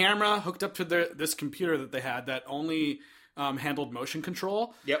had the camera hooked up to this computer that they had that only handled motion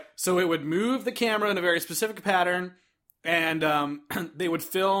control. Yep. So it would move the camera in a very specific pattern, and they would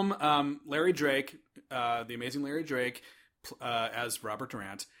film Larry Drake, the amazing Larry Drake, as Robert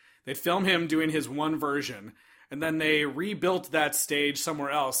Durant. They'd film him doing his one version, and then they rebuilt that stage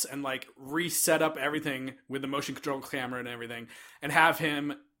somewhere else and reset up everything with the motion control camera and everything, and have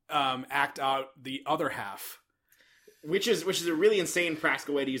him act out the other half. Which is a really insane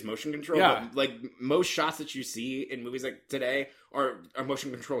practical way to use motion control. Yeah. But, most shots that you see in movies like today are a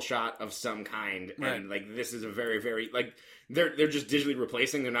motion control shot of some kind, Right. and this is a very, very they're just digitally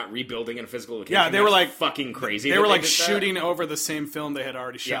replacing. They're not rebuilding in a physical location. Yeah, they were That's fucking crazy. They that were did that. shooting over the same film they had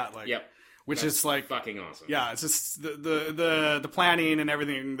already shot. Yep. Which That's is fucking awesome. Yeah, it's just the planning and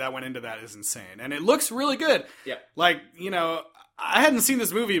everything that went into that is insane, and it looks really good. Yep. I hadn't seen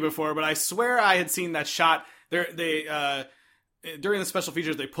this movie before, but I swear I had seen that shot. They during the special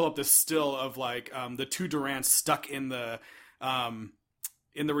features they pull up this still of the 2 Durants stuck in the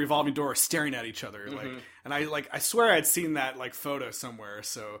revolving door staring at each other, And I swear I'd seen that like photo somewhere,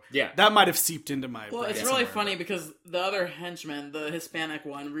 so Yeah. that might have seeped into my Well, brain it's really somewhere. funny because the other henchman, the Hispanic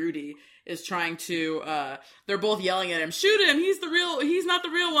one, Rudy, is trying to, they're both yelling at him, shoot him, he's not the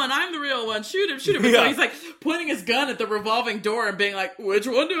real one, I'm the real one, shoot him. And Yeah. so he's like pointing his gun at the revolving door and being like, which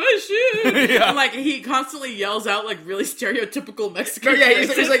one do I shoot? Yeah. And like he constantly yells out like really stereotypical Mexican Yeah,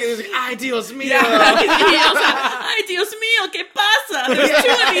 he's phrases. like, ay, Dios mío. Yeah, he yells out, ay, Dios mío, ¿qué pasa? There's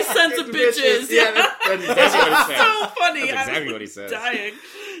two of these sons of bitches. Yeah, that's exactly what he says. So funny. That's exactly I'm what he says. dying.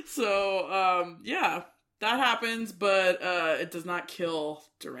 So, yeah, that happens, but it does not kill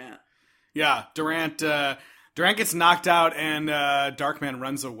Durant. Yeah, Durant gets knocked out, and Darkman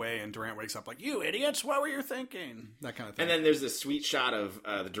runs away, and Durant wakes up like, "You idiots! What were you thinking?" That kind of thing. And then there's this sweet shot of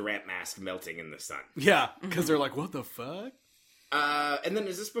the Durant mask melting in the sun. yeah, because they're like, "What the fuck?" And then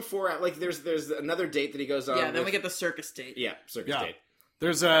is this before? Like, there's another date that he goes on. Yeah, then with- we get the circus date. yeah, circus Yeah. date.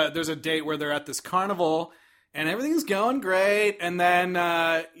 There's a date where they're at this carnival, and everything's going great, and then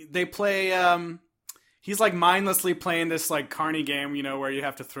they play. He's like mindlessly playing this like carny game, you know, where you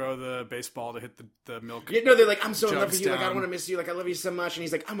have to throw the baseball to hit the milk. Yeah, no, they're like, I'm so in love Jugs with you. Like, I down. don't want to miss you. Like, I love you so much. And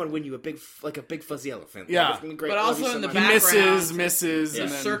he's like, I'm gonna win you a big fuzzy elephant. Like, Yeah. it's gonna be great. But I love you also so in the much. back- Misses, The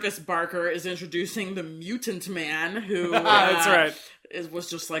and then circus barker is introducing the mutant man who That's right. was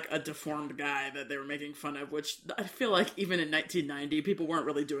just like a deformed guy that they were making fun of, which I feel like even in 1990 people weren't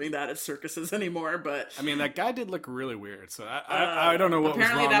really doing that at circuses anymore, but I mean, that guy did look really weird, so I don't know what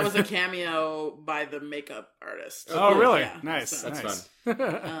apparently was wrong that was with a cameo by the makeup artist. Oh, really? Yeah, Nice. so- That's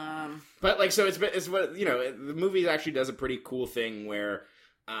fun. But like, so it's what, you know, the movie actually does a pretty cool thing where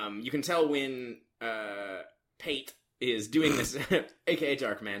you can tell when Pate is doing this, aka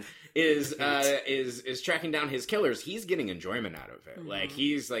Darkman, is tracking down his killers. He's getting enjoyment out of it.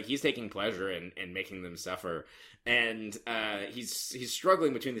 Mm-hmm. He's taking pleasure in making them suffer. And he's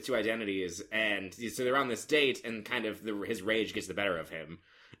struggling between the two identities, and so they're on this date, and kind of his rage gets the better of him,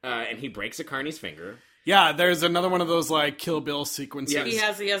 and he breaks a carny's finger. Yeah, there's another one of those like Kill Bill sequences. Yeah.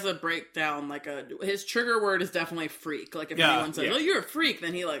 He has a breakdown, like his trigger word is definitely freak. Like if Yeah, anyone says, yeah. "Oh, you're a freak,"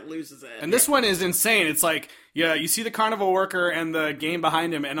 then he like loses it. And this one is insane. It's like, yeah, you see the carnival worker and the game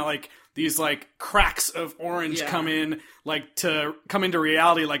behind him, and like these like cracks of orange Yeah. come into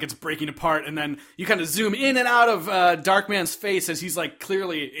reality, like it's breaking apart, and then you kind of zoom in and out of Darkman's face as he's like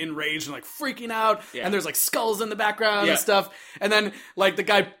clearly enraged and like freaking out, Yeah. and there's like skulls in the background Yeah. and stuff, and then like the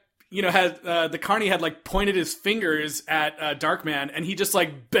guy. You know, had the carny had like pointed his fingers at Darkman, and he just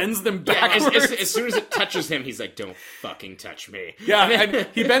like bends them Yeah, backwards. as soon as it touches him, he's like, "Don't fucking touch me." Yeah, and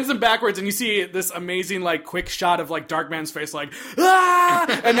he bends them backwards, and you see this amazing, like, quick shot of, like, Darkman's face, like,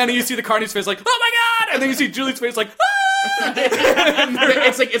 ah! And then you see the Carny's face, like, oh my god! And then you see Julie's face, like, ah!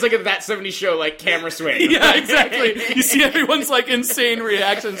 it's like a That 70s Show, like, camera swing. Yeah, exactly. You see everyone's, like, insane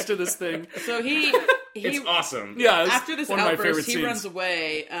reactions to this thing. So he It's awesome. Yeah, it's after this one of my favorite outburst, he scenes. runs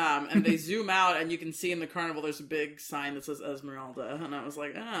away, and they zoom out, and you can see in the carnival there's a big sign that says Esmeralda, and I was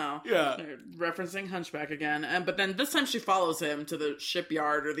like, oh, Yeah. they're referencing Hunchback again. But then this time she follows him to the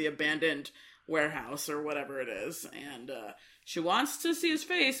shipyard or the abandoned warehouse or whatever it is, and she wants to see his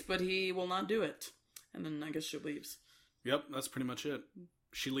face, but he will not do it. And then I guess she leaves. Yep, that's pretty much it.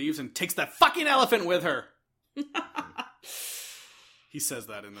 She leaves and takes that fucking elephant with her. He says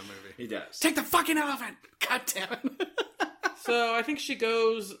that in the movie. He does. Take the fucking elephant! God damn it. So I think she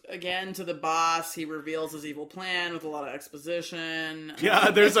goes again to the boss. He reveals his evil plan with a lot of exposition.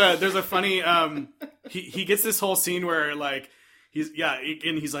 Yeah, there's a funny he gets this whole scene where like he's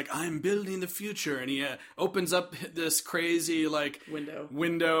like, I'm building the future, and he opens up this crazy like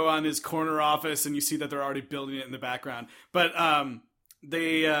window on his corner office, and you see that they're already building it in the background. But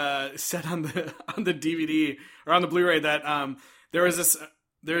they said on the DVD or on the Blu-ray that there's this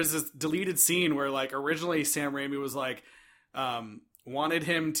deleted scene where like originally Sam Raimi was like wanted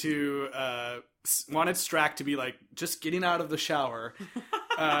Strack to be like just getting out of the shower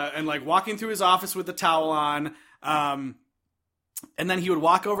and like walking through his office with the towel on, and then he would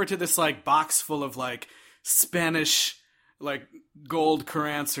walk over to this like box full of like Spanish like gold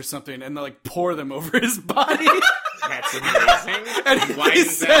currants or something, and like pour them over his body. That's amazing. And Why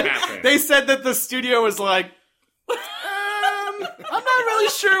does that happen? They said that the studio was like, I'm not really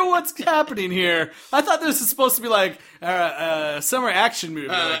sure what's happening here. I thought this was supposed to be like a summer action movie.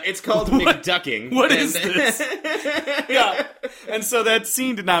 It's called McDucking. What is this? Yeah. And so that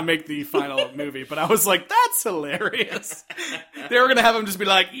scene did not make the final movie, but I was like, that's hilarious. They were going to have him just be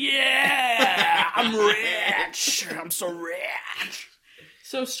like, yeah, I'm rich. I'm so rich.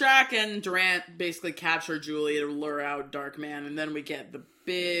 So Strack and Durant basically capture Julie to lure out Darkman, and then we get the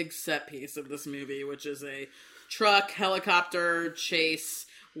big set piece of this movie, which is a truck helicopter chase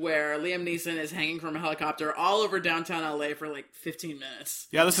where Liam Neeson is hanging from a helicopter all over downtown LA for like 15 minutes.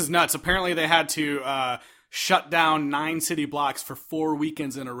 Yeah, this is nuts. Apparently they had to shut down 9 city blocks for 4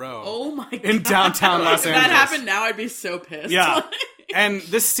 weekends in a row. Oh my god. In downtown Los Angeles. If that happened now, I'd be so pissed. Yeah. And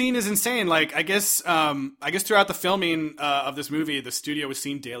this scene is insane. Like, I guess throughout the filming of this movie, the studio was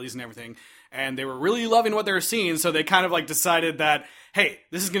seeing dailies and everything, and they were really loving what they were seeing, so they kind of like decided that, hey,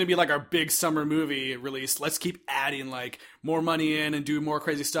 this is going to be like our big summer movie release. Let's keep adding like more money in and do more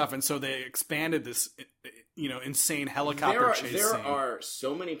crazy stuff. And so they expanded this, insane helicopter chase There scene. are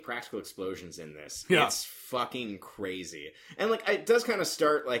so many practical explosions in this. Yeah. It's fucking crazy. And like, it does kind of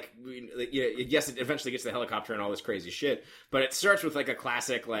start like, yes, it eventually gets to the helicopter and all this crazy shit, but it starts with like a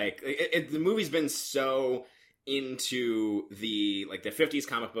classic, like, the movie's been so into the 50s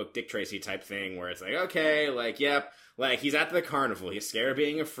comic book Dick Tracy type thing where it's like, okay, like, yep, like he's at the carnival, he's scared of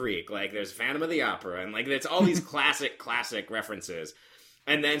being a freak, like there's Phantom of the Opera, and like it's all these classic references.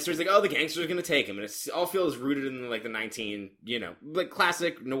 And then so it's like, oh, the gangster's gonna take him, and it all feels rooted in like the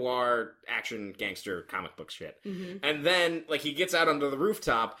classic noir action gangster comic book shit. Mm-hmm. And then like he gets out onto the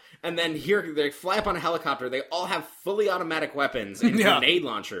rooftop, and then here they fly up on a helicopter. They all have fully automatic weapons and grenade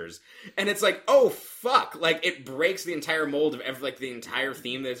launchers, and it's like, oh fuck! Like it breaks the entire mold of the entire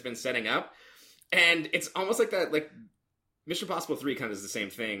theme that it's been setting up, and it's almost like that like. Mission Impossible 3 kind of is the same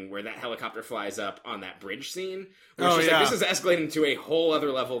thing, where that helicopter flies up on that bridge scene. Where it's just like, this is escalating to a whole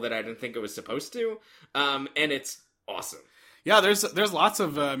other level that I didn't think it was supposed to, and it's awesome. Yeah, there's lots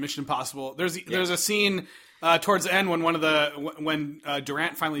of Mission Impossible. There's a scene towards the end when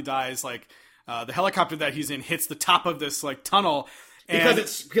Durant finally dies. Like the helicopter that he's in hits the top of this like tunnel. Because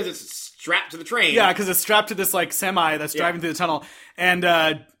it's strapped to the train. Yeah, because it's strapped to this like semi that's driving through the tunnel, and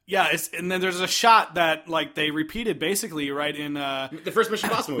and then there's a shot that like they repeated basically right in the first Mission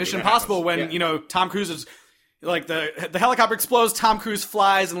Impossible. Mission Impossible when Tom Cruise is like the helicopter explodes, Tom Cruise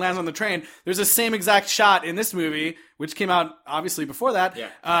flies and lands on the train. There's the same exact shot in this movie, which came out obviously before that,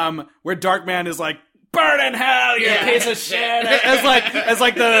 where Darkman is like, burn in hell, you piece of shit. As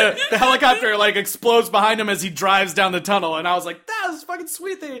the helicopter like explodes behind him as he drives down the tunnel, and I was like, that was fucking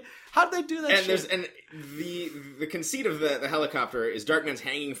sweet. How did they do that? And the conceit of the helicopter is Darkman's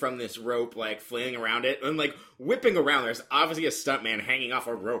hanging from this rope, like flailing around it and like whipping around. There's obviously a stuntman hanging off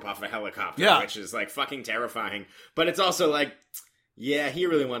a rope off a helicopter, which is like fucking terrifying. But it's also like, yeah, he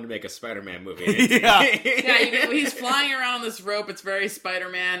really wanted to make a Spider-Man movie. He's flying around on this rope. It's very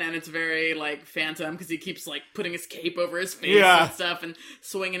Spider-Man, and it's very, like, Phantom, because he keeps, like, putting his cape over his face and stuff, and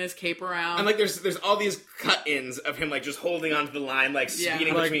swinging his cape around. And, like, there's all these cut-ins of him, like, just holding onto the line, like,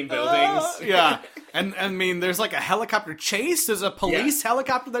 speeding between buildings. And, I mean, there's, like, a helicopter chase. There's a police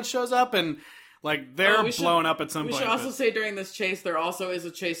helicopter that shows up, and... like, they're blown up at some point. We should also say during this chase, there also is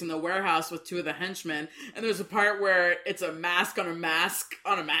a chase in the warehouse with 2 of the henchmen, and there's a part where it's a mask on a mask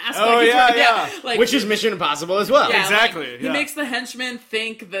on a mask. Oh, like, like, which is Mission Impossible as well. Yeah, exactly. Like, he makes the henchmen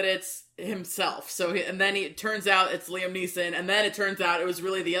think that it's himself. And then it turns out it's Liam Neeson, and then it turns out it was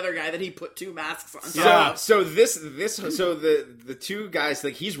really the other guy that he put 2 masks on. So the 2 guys,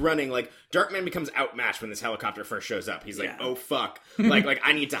 like, he's running, like, Darkman becomes outmatched when this helicopter first shows up. He's like, oh fuck, like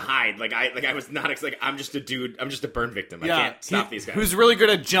I need to hide. I was not like, I'm just a dude. I'm just a burn victim. I can't stop these guys. Who's really good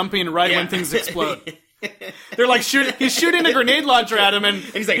at jumping when things explode. They're like he's shooting a grenade launcher at him, and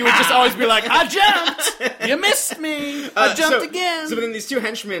he's like, he would just always be like, I jumped, you missed me, I jumped again. So then these 2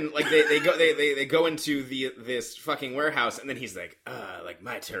 henchmen, like they go into this fucking warehouse, and then he's like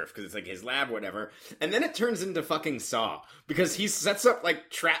my turf, because it's like his lab or whatever, and then it turns into fucking Saw, because he sets up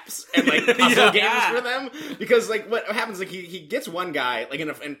like traps and like puzzle games for them, because like what happens, like he gets one guy like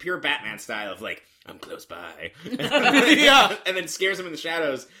in pure Batman style of like, I'm close by, and then scares him in the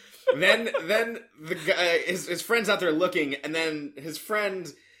shadows. Then the guy, his friend's out there looking, and then his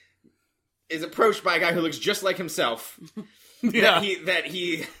friend is approached by a guy who looks just like himself. That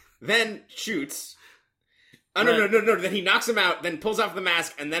he then shoots. Oh, no. Then he knocks him out, then pulls off the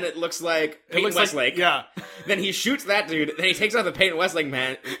mask, and then it looks like Peyton Westlake. Then he shoots that dude, then he takes off the Peyton Westlake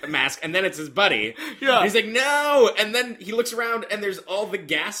mask, and then it's his buddy. And he's like, no! And then he looks around, and there's all the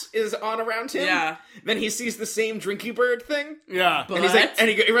gas is on around him. Then he sees the same Drinky Bird thing. But... and he's like,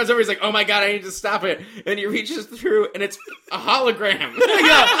 he runs over, he's like, oh my god, I need to stop it. And he reaches through, and it's a hologram.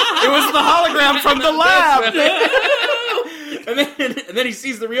 It was the hologram from the lab! And then he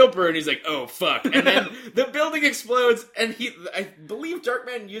sees the real bird, and he's like, oh, fuck. And then the building explodes, and I believe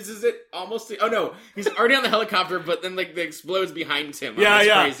Darkman uses it almost to... Oh, no. He's already on the helicopter, but then, like, it explodes behind him.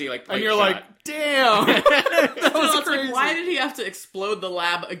 Crazy, like, and you're like, damn. That was crazy. Like, why did he have to explode the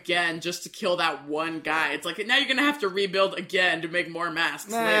lab again just to kill that one guy? It's like, now you're going to have to rebuild again to make more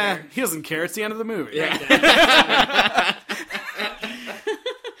masks later. He doesn't care. It's the end of the movie.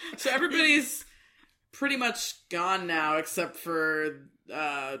 So everybody's pretty much gone now, except for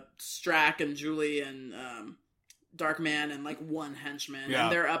Strack and Julie and Darkman and like one henchman. Yeah.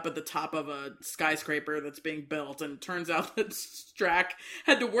 And they're up at the top of a skyscraper that's being built. And it turns out that Strack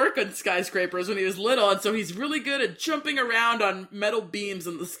had to work on skyscrapers when he was little, and so he's really good at jumping around on metal beams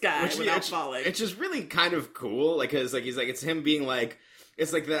in the sky without falling. It's just really kind of cool, like, cause like he's like, it's him being like,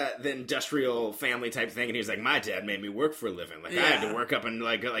 it's like the industrial family type thing, and he's like, my dad made me work for a living. Like, I had to work up and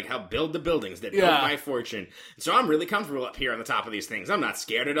like help build the buildings that built my fortune. So I'm really comfortable up here on the top of these things. I'm not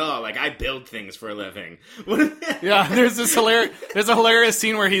scared at all. Like, I build things for a living. Yeah, there's a hilarious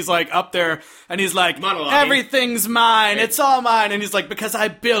scene where he's like up there and he's like, monologuing. Everything's mine, it's all mine, and he's like, because I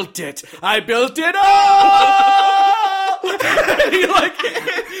built it all. And he like.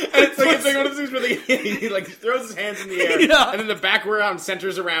 It's like one of those things where he like throws his hands in the air, and then the background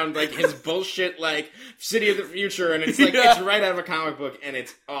centers around like his bullshit like City of the Future, and it's like it's right out of a comic book, and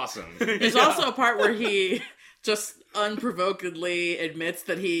it's awesome. There's also a part where he just unprovokedly admits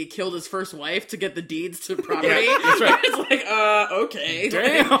that he killed his first wife to get the deeds to property. Yeah, that's right. It's like, okay.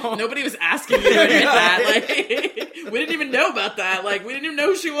 Damn. Like, nobody was asking you to admit that. Like, we didn't even know about that. Like, we didn't even know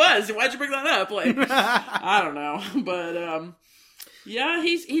who she was. Why'd you bring that up? Like, I don't know. But, yeah,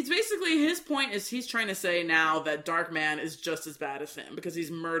 he's basically, his point is he's trying to say now that Darkman is just as bad as him because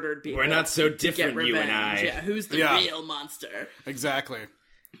he's murdered people. We're not so different, to get you and I. Yeah, who's the real monster? Exactly.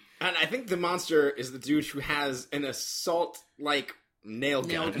 And I think the monster is the dude who has an assault like nail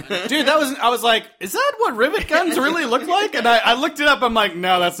gun. Dude, I was like, is that what rivet guns really look like? And I looked it up, I'm like,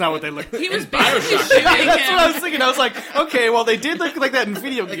 no, that's not what they look like. He was basically shooting him. That's what I was thinking. I was like, okay, well, they did look like that in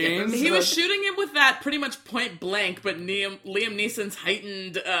video games. He was shooting him with that pretty much point blank, but Liam Neeson's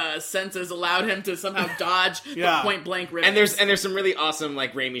heightened senses allowed him to somehow dodge the point blank rivet. And there's some really awesome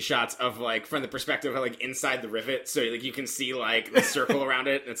like Raimi shots of like from the perspective of like inside the rivet, so like you can see like the circle around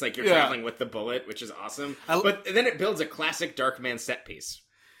it, and it's like you're traveling with the bullet, which is awesome. But then it builds a classic Darkman set piece.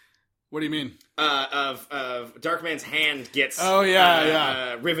 What do you mean? Of Darkman's hand gets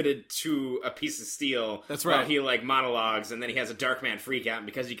riveted to a piece of steel. That's right. While he like monologues, and then he has a Darkman freak out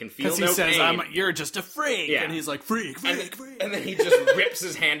because he can feel no pain. Because he says, "You're just a freak," and he's like, "Freak." And then he just rips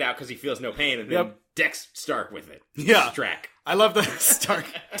his hand out because he feels no pain, and then decks Stark with it. Yeah. Strack. I love the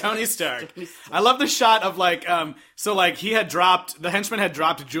Tony Stark. I love the shot of like, so like the henchman had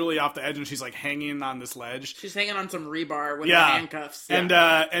dropped Julie off the edge and she's like hanging on this ledge. She's hanging on some rebar with the handcuffs. And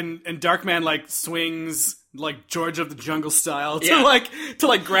Darkman like swings like George of the Jungle style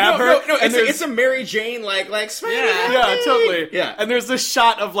to grab her. No, it's a Mary Jane like smash. Yeah, totally. Yeah. And there's this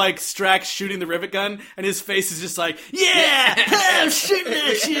shot of like Strax shooting the rivet gun and his face is just like, I'm shooting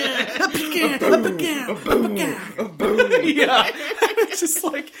at you. Up again. Yeah. It's just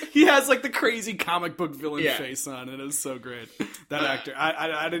like he has like the crazy comic book villain face on it. It's so great. That actor.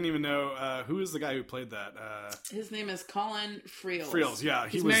 I didn't even know who is the guy who played that. His name is Colin Friels. Friels, yeah.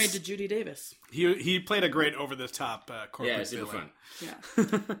 He's married to Judy Davis. He played a great over the top corporate super villain.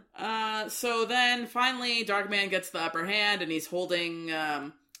 fun. Yeah. So then finally Darkman gets the upper hand and he's holding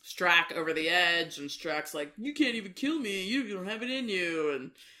Strack over the edge, and Strack's like, "You can't even kill me. You don't have it in you."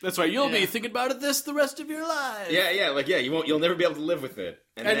 And that's right. You'll be thinking about this the rest of your life. You'll never be able to live with it.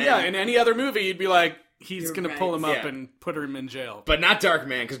 And in any other movie, you'd be like, he's going to pull him up and put him in jail. But not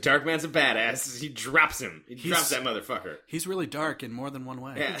Darkman, because Darkman's a badass. He drops him. He drops that motherfucker. He's really dark in more than one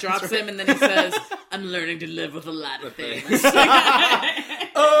way. Yeah, he drops him, and then he says, "I'm learning to live with a lot of things."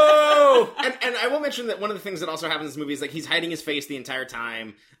 Oh! And I will mention that one of the things that also happens in this movie is like he's hiding his face the entire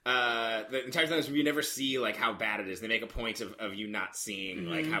time. The entire time you never see like how bad it is. They make a point of you not seeing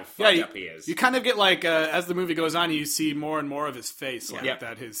like how fucked up he is. You kind of get like as the movie goes on, you see more and more of his face, like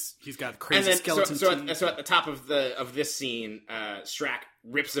that. He's got crazy skeleton teeth. So at the top of this scene, Strack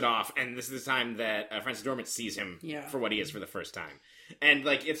rips it off, and this is the time that Francis Dormant sees him for what he is for the first time. And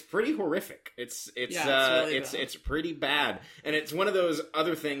like it's pretty horrific. It's pretty bad. And it's one of those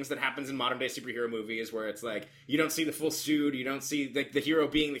other things that happens in modern day superhero movies where it's like you don't see the full suit, you don't see the hero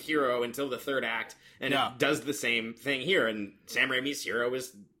being the hero until the third act, and it does the same thing here. And Sam Raimi's hero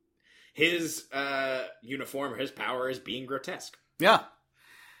is his uniform, his power is being grotesque. Yeah.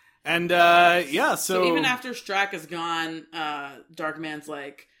 And so even after Strack is gone, Darkman's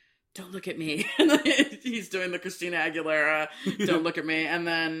like, "Don't look at me." He's doing the Christina Aguilera, "Don't look at me." And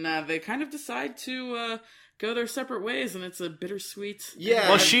then they kind of decide to go their separate ways, and it's a bittersweet. Yeah.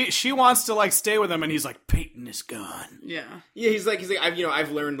 Well, she wants to like stay with him, and he's like, "Peyton is gone." Yeah. Yeah. He's like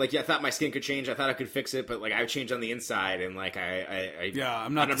I've learned like I thought my skin could change. I thought I could fix it, but like I've changed on the inside, and like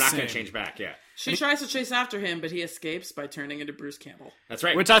I'm not going to change back. Yeah. She tries to chase after him, but he escapes by turning into Bruce Campbell. That's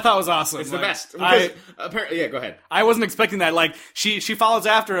right. Which I thought was awesome. It's the best. Because apparently, yeah, go ahead. I wasn't expecting that. Like, she follows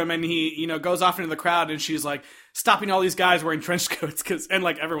after him, and he, you know, goes off into the crowd, and she's like stopping all these guys wearing trench coats, and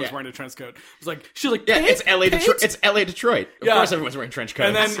like everyone's wearing a trench coat. It's like she's like, yeah, paint, it's LA paint? Detroit. It's LA Detroit. Of course, everyone's wearing trench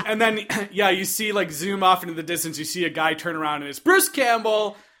coats. And then, yeah, you see like zoom off into the distance. You see a guy turn around, and it's Bruce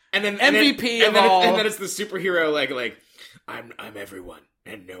Campbell, and then MVP and then it's the superhero like I'm everyone.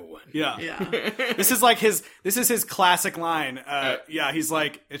 And no one. Yeah. This is his classic line. Yeah, he's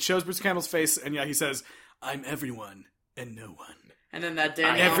like, it shows Bruce Campbell's face, and yeah, he says, I'm everyone and no one. And then that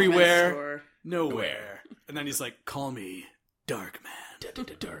Danny everywhere, score. nowhere. And then he's like, call me Dark Man.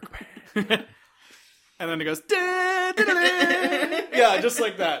 Dark Man. And then it goes, yeah, just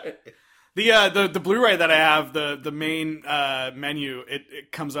like that. The Blu-ray that I have, the main menu,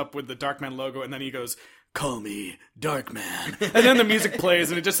 it comes up with the Darkman logo, and then he goes, call me Darkman. And then the music plays,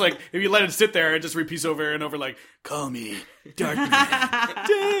 and it just like, if you let it sit there, it just repeats over and over like, call me Darkman.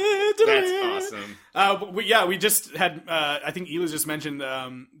 That's awesome. We just had, I think Ela just mentioned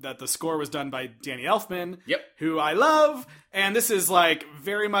that the score was done by Danny Elfman, who I love, and this is like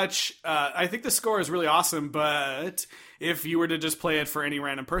very much, I think the score is really awesome, but if you were to just play it for any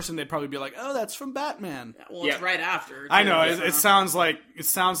random person, they'd probably be like, "Oh, that's from Batman." Well, it's right after. I know it sounds like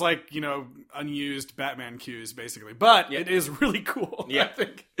you know, unused Batman cues basically, but it is really cool. Yeah, I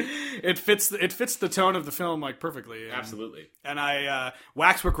think it fits the tone of the film like perfectly. And, absolutely. And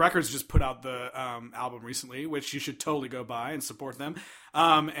Waxwork Records just put out the album recently, which you should totally go buy and support them.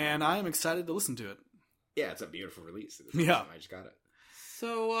 And I am excited to listen to it. Yeah, it's a beautiful release. Yeah, I just got it.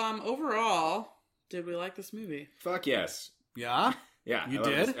 So overall, did we like this movie? Fuck yes. Yeah? Yeah. You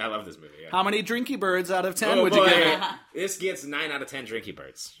did? I love this movie, yeah. How many Drinky Birds out of 10 would you give it? This gets 9 out of 10 Drinky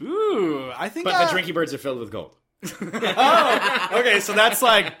Birds. Ooh, I think... But the Drinky Birds are filled with gold. Oh, okay, so that's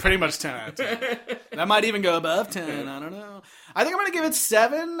like pretty much 10 out of 10. That might even go above 10, I don't know. I think I'm going to give it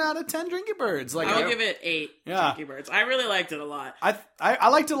 7 out of 10 Drinky Birds. Like, I'll give it 8 Drinky Birds. I really liked it a lot. I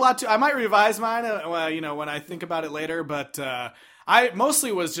liked it a lot too. I might revise mine, you know, when I think about it later, but... I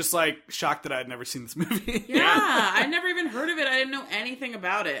mostly was just like shocked that I had never seen this movie. Yeah, I never even heard of it. I didn't know anything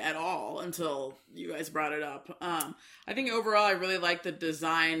about it at all until you guys brought it up. I think overall I really liked the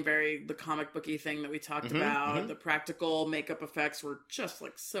design, the comic booky thing that we talked about. Mm-hmm. The practical makeup effects were just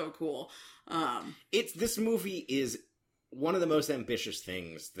like so cool. This movie is one of the most ambitious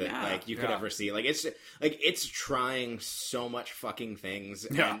things that like you could ever see. Like it's trying so much fucking things,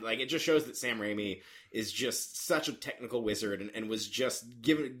 and like it just shows that Sam Raimi is just such a technical wizard, and was just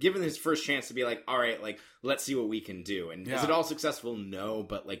given his first chance to be like, all right, like let's see what we can do. And is it all successful? No,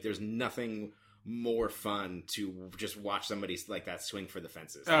 but like there's nothing more fun to just watch somebody like that swing for the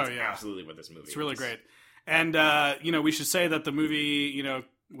fences. That's absolutely what this movie is. It's really great. And you know, we should say that the movie, you know,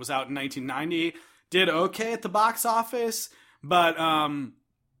 was out in 1990. Did okay at the box office, but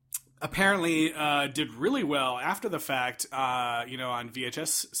apparently did really well after the fact, you know, on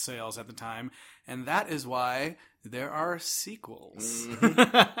VHS sales at the time. And that is why there are sequels,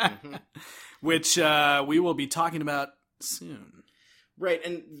 which we will be talking about soon. Right,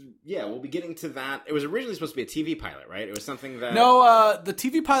 and yeah, we'll be getting to that. It was originally supposed to be a TV pilot, right? It was something that... No, the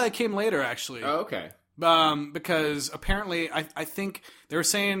TV pilot came later, actually. Oh, okay. Because apparently, I think they were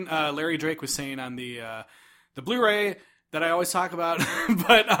saying, Larry Drake was saying on the Blu-ray that I always talk about,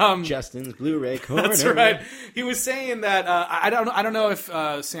 but Justin's Blu-ray corner. That's right. He was saying that I don't know if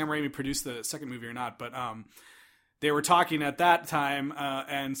Sam Raimi produced the second movie or not, but they were talking at that time,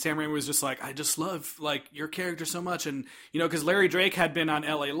 and Sam Raimi was just like, I just love like your character so much, and you know, because Larry Drake had been on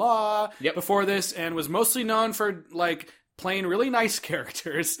L.A. Law before this, and was mostly known for like playing really nice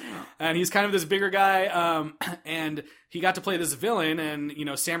characters, and he's kind of this bigger guy, and he got to play this villain, and you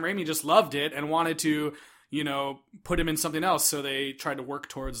know, Sam Raimi just loved it and wanted to, you know, put him in something else. So they tried to work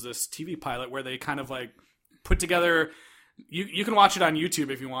towards this TV pilot where they kind of like put together. You can watch it on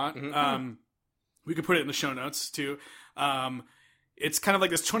YouTube if you want. Mm-hmm. We could put it in the show notes too. It's kind of like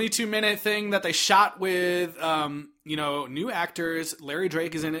this 22-minute thing that they shot with, you know, new actors. Larry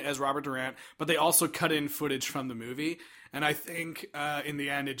Drake is in it as Robert Durant, but they also cut in footage from the movie. And I think in the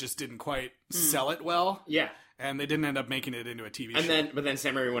end, it just didn't quite sell it well. Yeah. And they didn't end up making it into a TV show. But then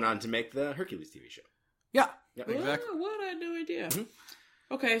Sam Raimi went on to make the Hercules TV show. Yeah, exactly. What? I had no idea. Mm-hmm.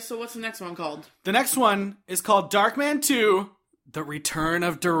 Okay, so what's the next one called? The next one is called Darkman 2, The Return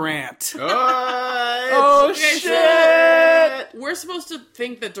of Durant. Oh, shit! We're supposed to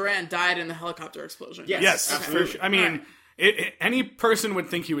think that Durant died in the helicopter explosion. Yes, okay. for sure. I mean, any person would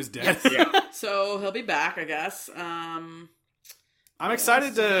think he was dead. Yeah. So he'll be back, I guess. I'm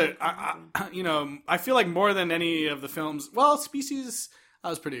excited to, you know, I feel like more than any of the films, well, Species... I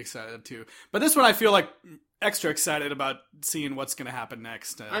was pretty excited too. But this one I feel like extra excited about seeing what's going to happen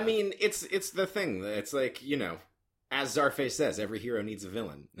next. I mean, it's the thing. It's like, as Zarface says, every hero needs a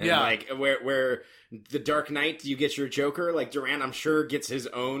villain. And like where the Dark Knight, you get your Joker, like Durant, I'm sure, gets his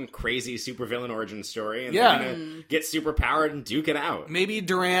own crazy supervillain origin story, and they're gonna get super powered and duke it out. Maybe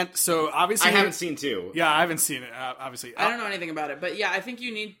Durant. So obviously, I haven't seen 2. Yeah, I haven't seen it. Obviously, I don't know anything about it, but yeah, I think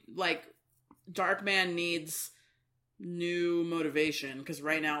you need Darkman needs new motivation, because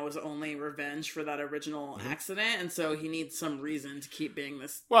right now it was only revenge for that original accident, and so he needs some reason to keep being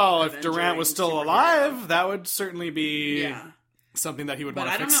this. Well, if Durant was still alive, that would certainly be something that he would want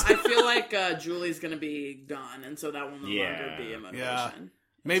to fix. But I don't know. I feel like Julie's going to be gone, and so that will no longer be a motivation. Yeah.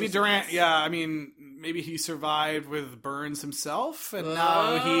 Maybe Durant, I mean, maybe he survived with burns himself, and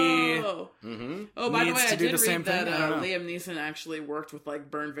now he by the way, I did read that Liam Neeson actually worked with,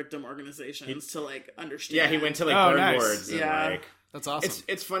 burn victim organizations to, understand. Yeah, he went to, burn boards. And, that's awesome.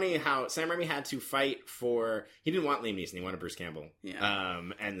 It's funny how Sam Raimi had to fight for... He didn't want Liam Neeson, he wanted Bruce Campbell. Yeah.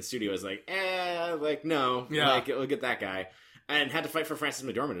 And the studio was like, no. Yeah. We'll get that guy. And had to fight for Frances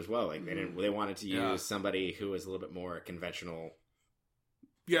McDormand as well. They wanted to use somebody who was a little bit more conventional...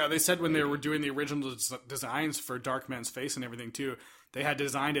 Yeah, they said when they were doing the original designs for Darkman's face and everything, too, they had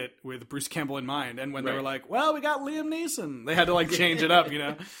designed it with Bruce Campbell in mind. And when they were like, well, we got Liam Neeson, they had to, change it up,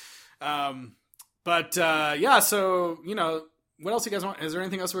 so, what else you guys want? Is there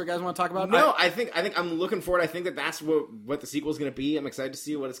anything else you guys want to talk about? No, I think I'm looking forward. I think that's what the sequel is going to be. I'm excited to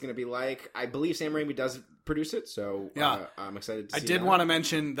see what it's going to be like. I believe Sam Raimi does produce it, so I'm excited to see I did want to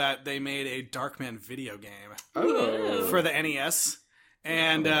mention that they made a Darkman video game for the NES.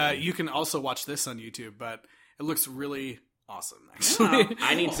 And you can also watch this on YouTube, but it looks really awesome. Actually,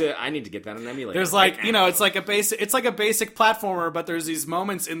 I need to get that on emulator. There's it's like a basic platformer, but there's these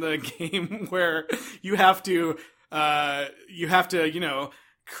moments in the game where you have to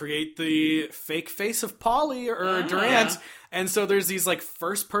create the fake face of Polly or Durant, and so there's these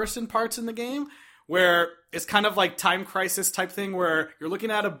first person parts in the game where it's kind of like Time Crisis type thing where you're looking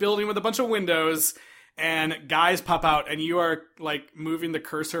at a building with a bunch of windows. And guys pop out, and you are moving the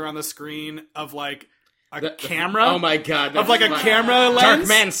cursor on the screen of a camera. Oh my god! Of a camera lens.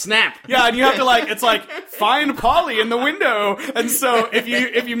 Darkman snap. Yeah, and you have to it's find Polly in the window. And so if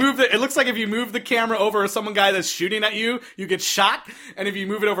you move it looks like if you move the camera over some guy that's shooting at you, you get shot. And if you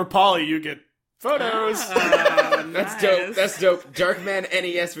move it over Polly, you get photos. That's dope. That's dope. Darkman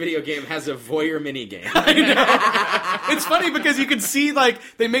NES video game has a voyeur minigame. I know. It's funny because you can see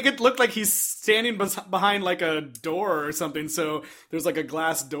they make it look like he's standing behind a door or something. So there's a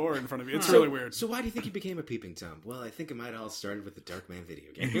glass door in front of you. It's really weird. So why do you think he became a peeping Tom? Well, I think it might all started with the Darkman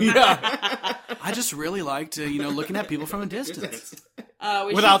video game. Yeah. I just really liked looking at people from a distance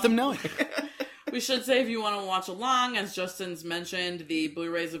without them knowing. We should say, if you want to watch along, as Justin's mentioned, the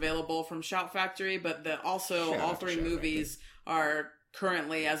Blu-ray's available from Shout Factory, but all three movies are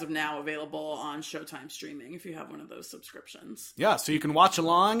currently, as of now, available on Showtime streaming if you have one of those subscriptions. Yeah, so you can watch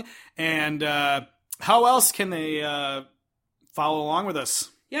along. And how else can they follow along with us?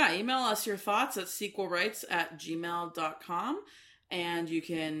 Yeah, email us your thoughts at sequelrights@gmail.com, and you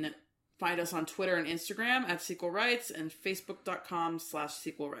can find us on Twitter and Instagram at sequelrights and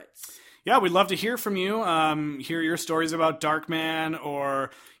facebook.com/sequelrights. Yeah, we'd love to hear from you, hear your stories about Darkman, or,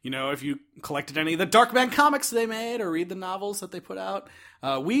 if you collected any of the Darkman comics they made, or read the novels that they put out.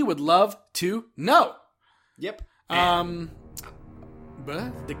 We would love to know. Yep. Subscribe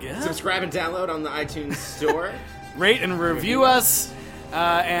and download on the iTunes store. Rate and review us,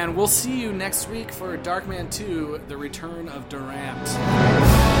 and we'll see you next week for Darkman 2, The Return of Durant.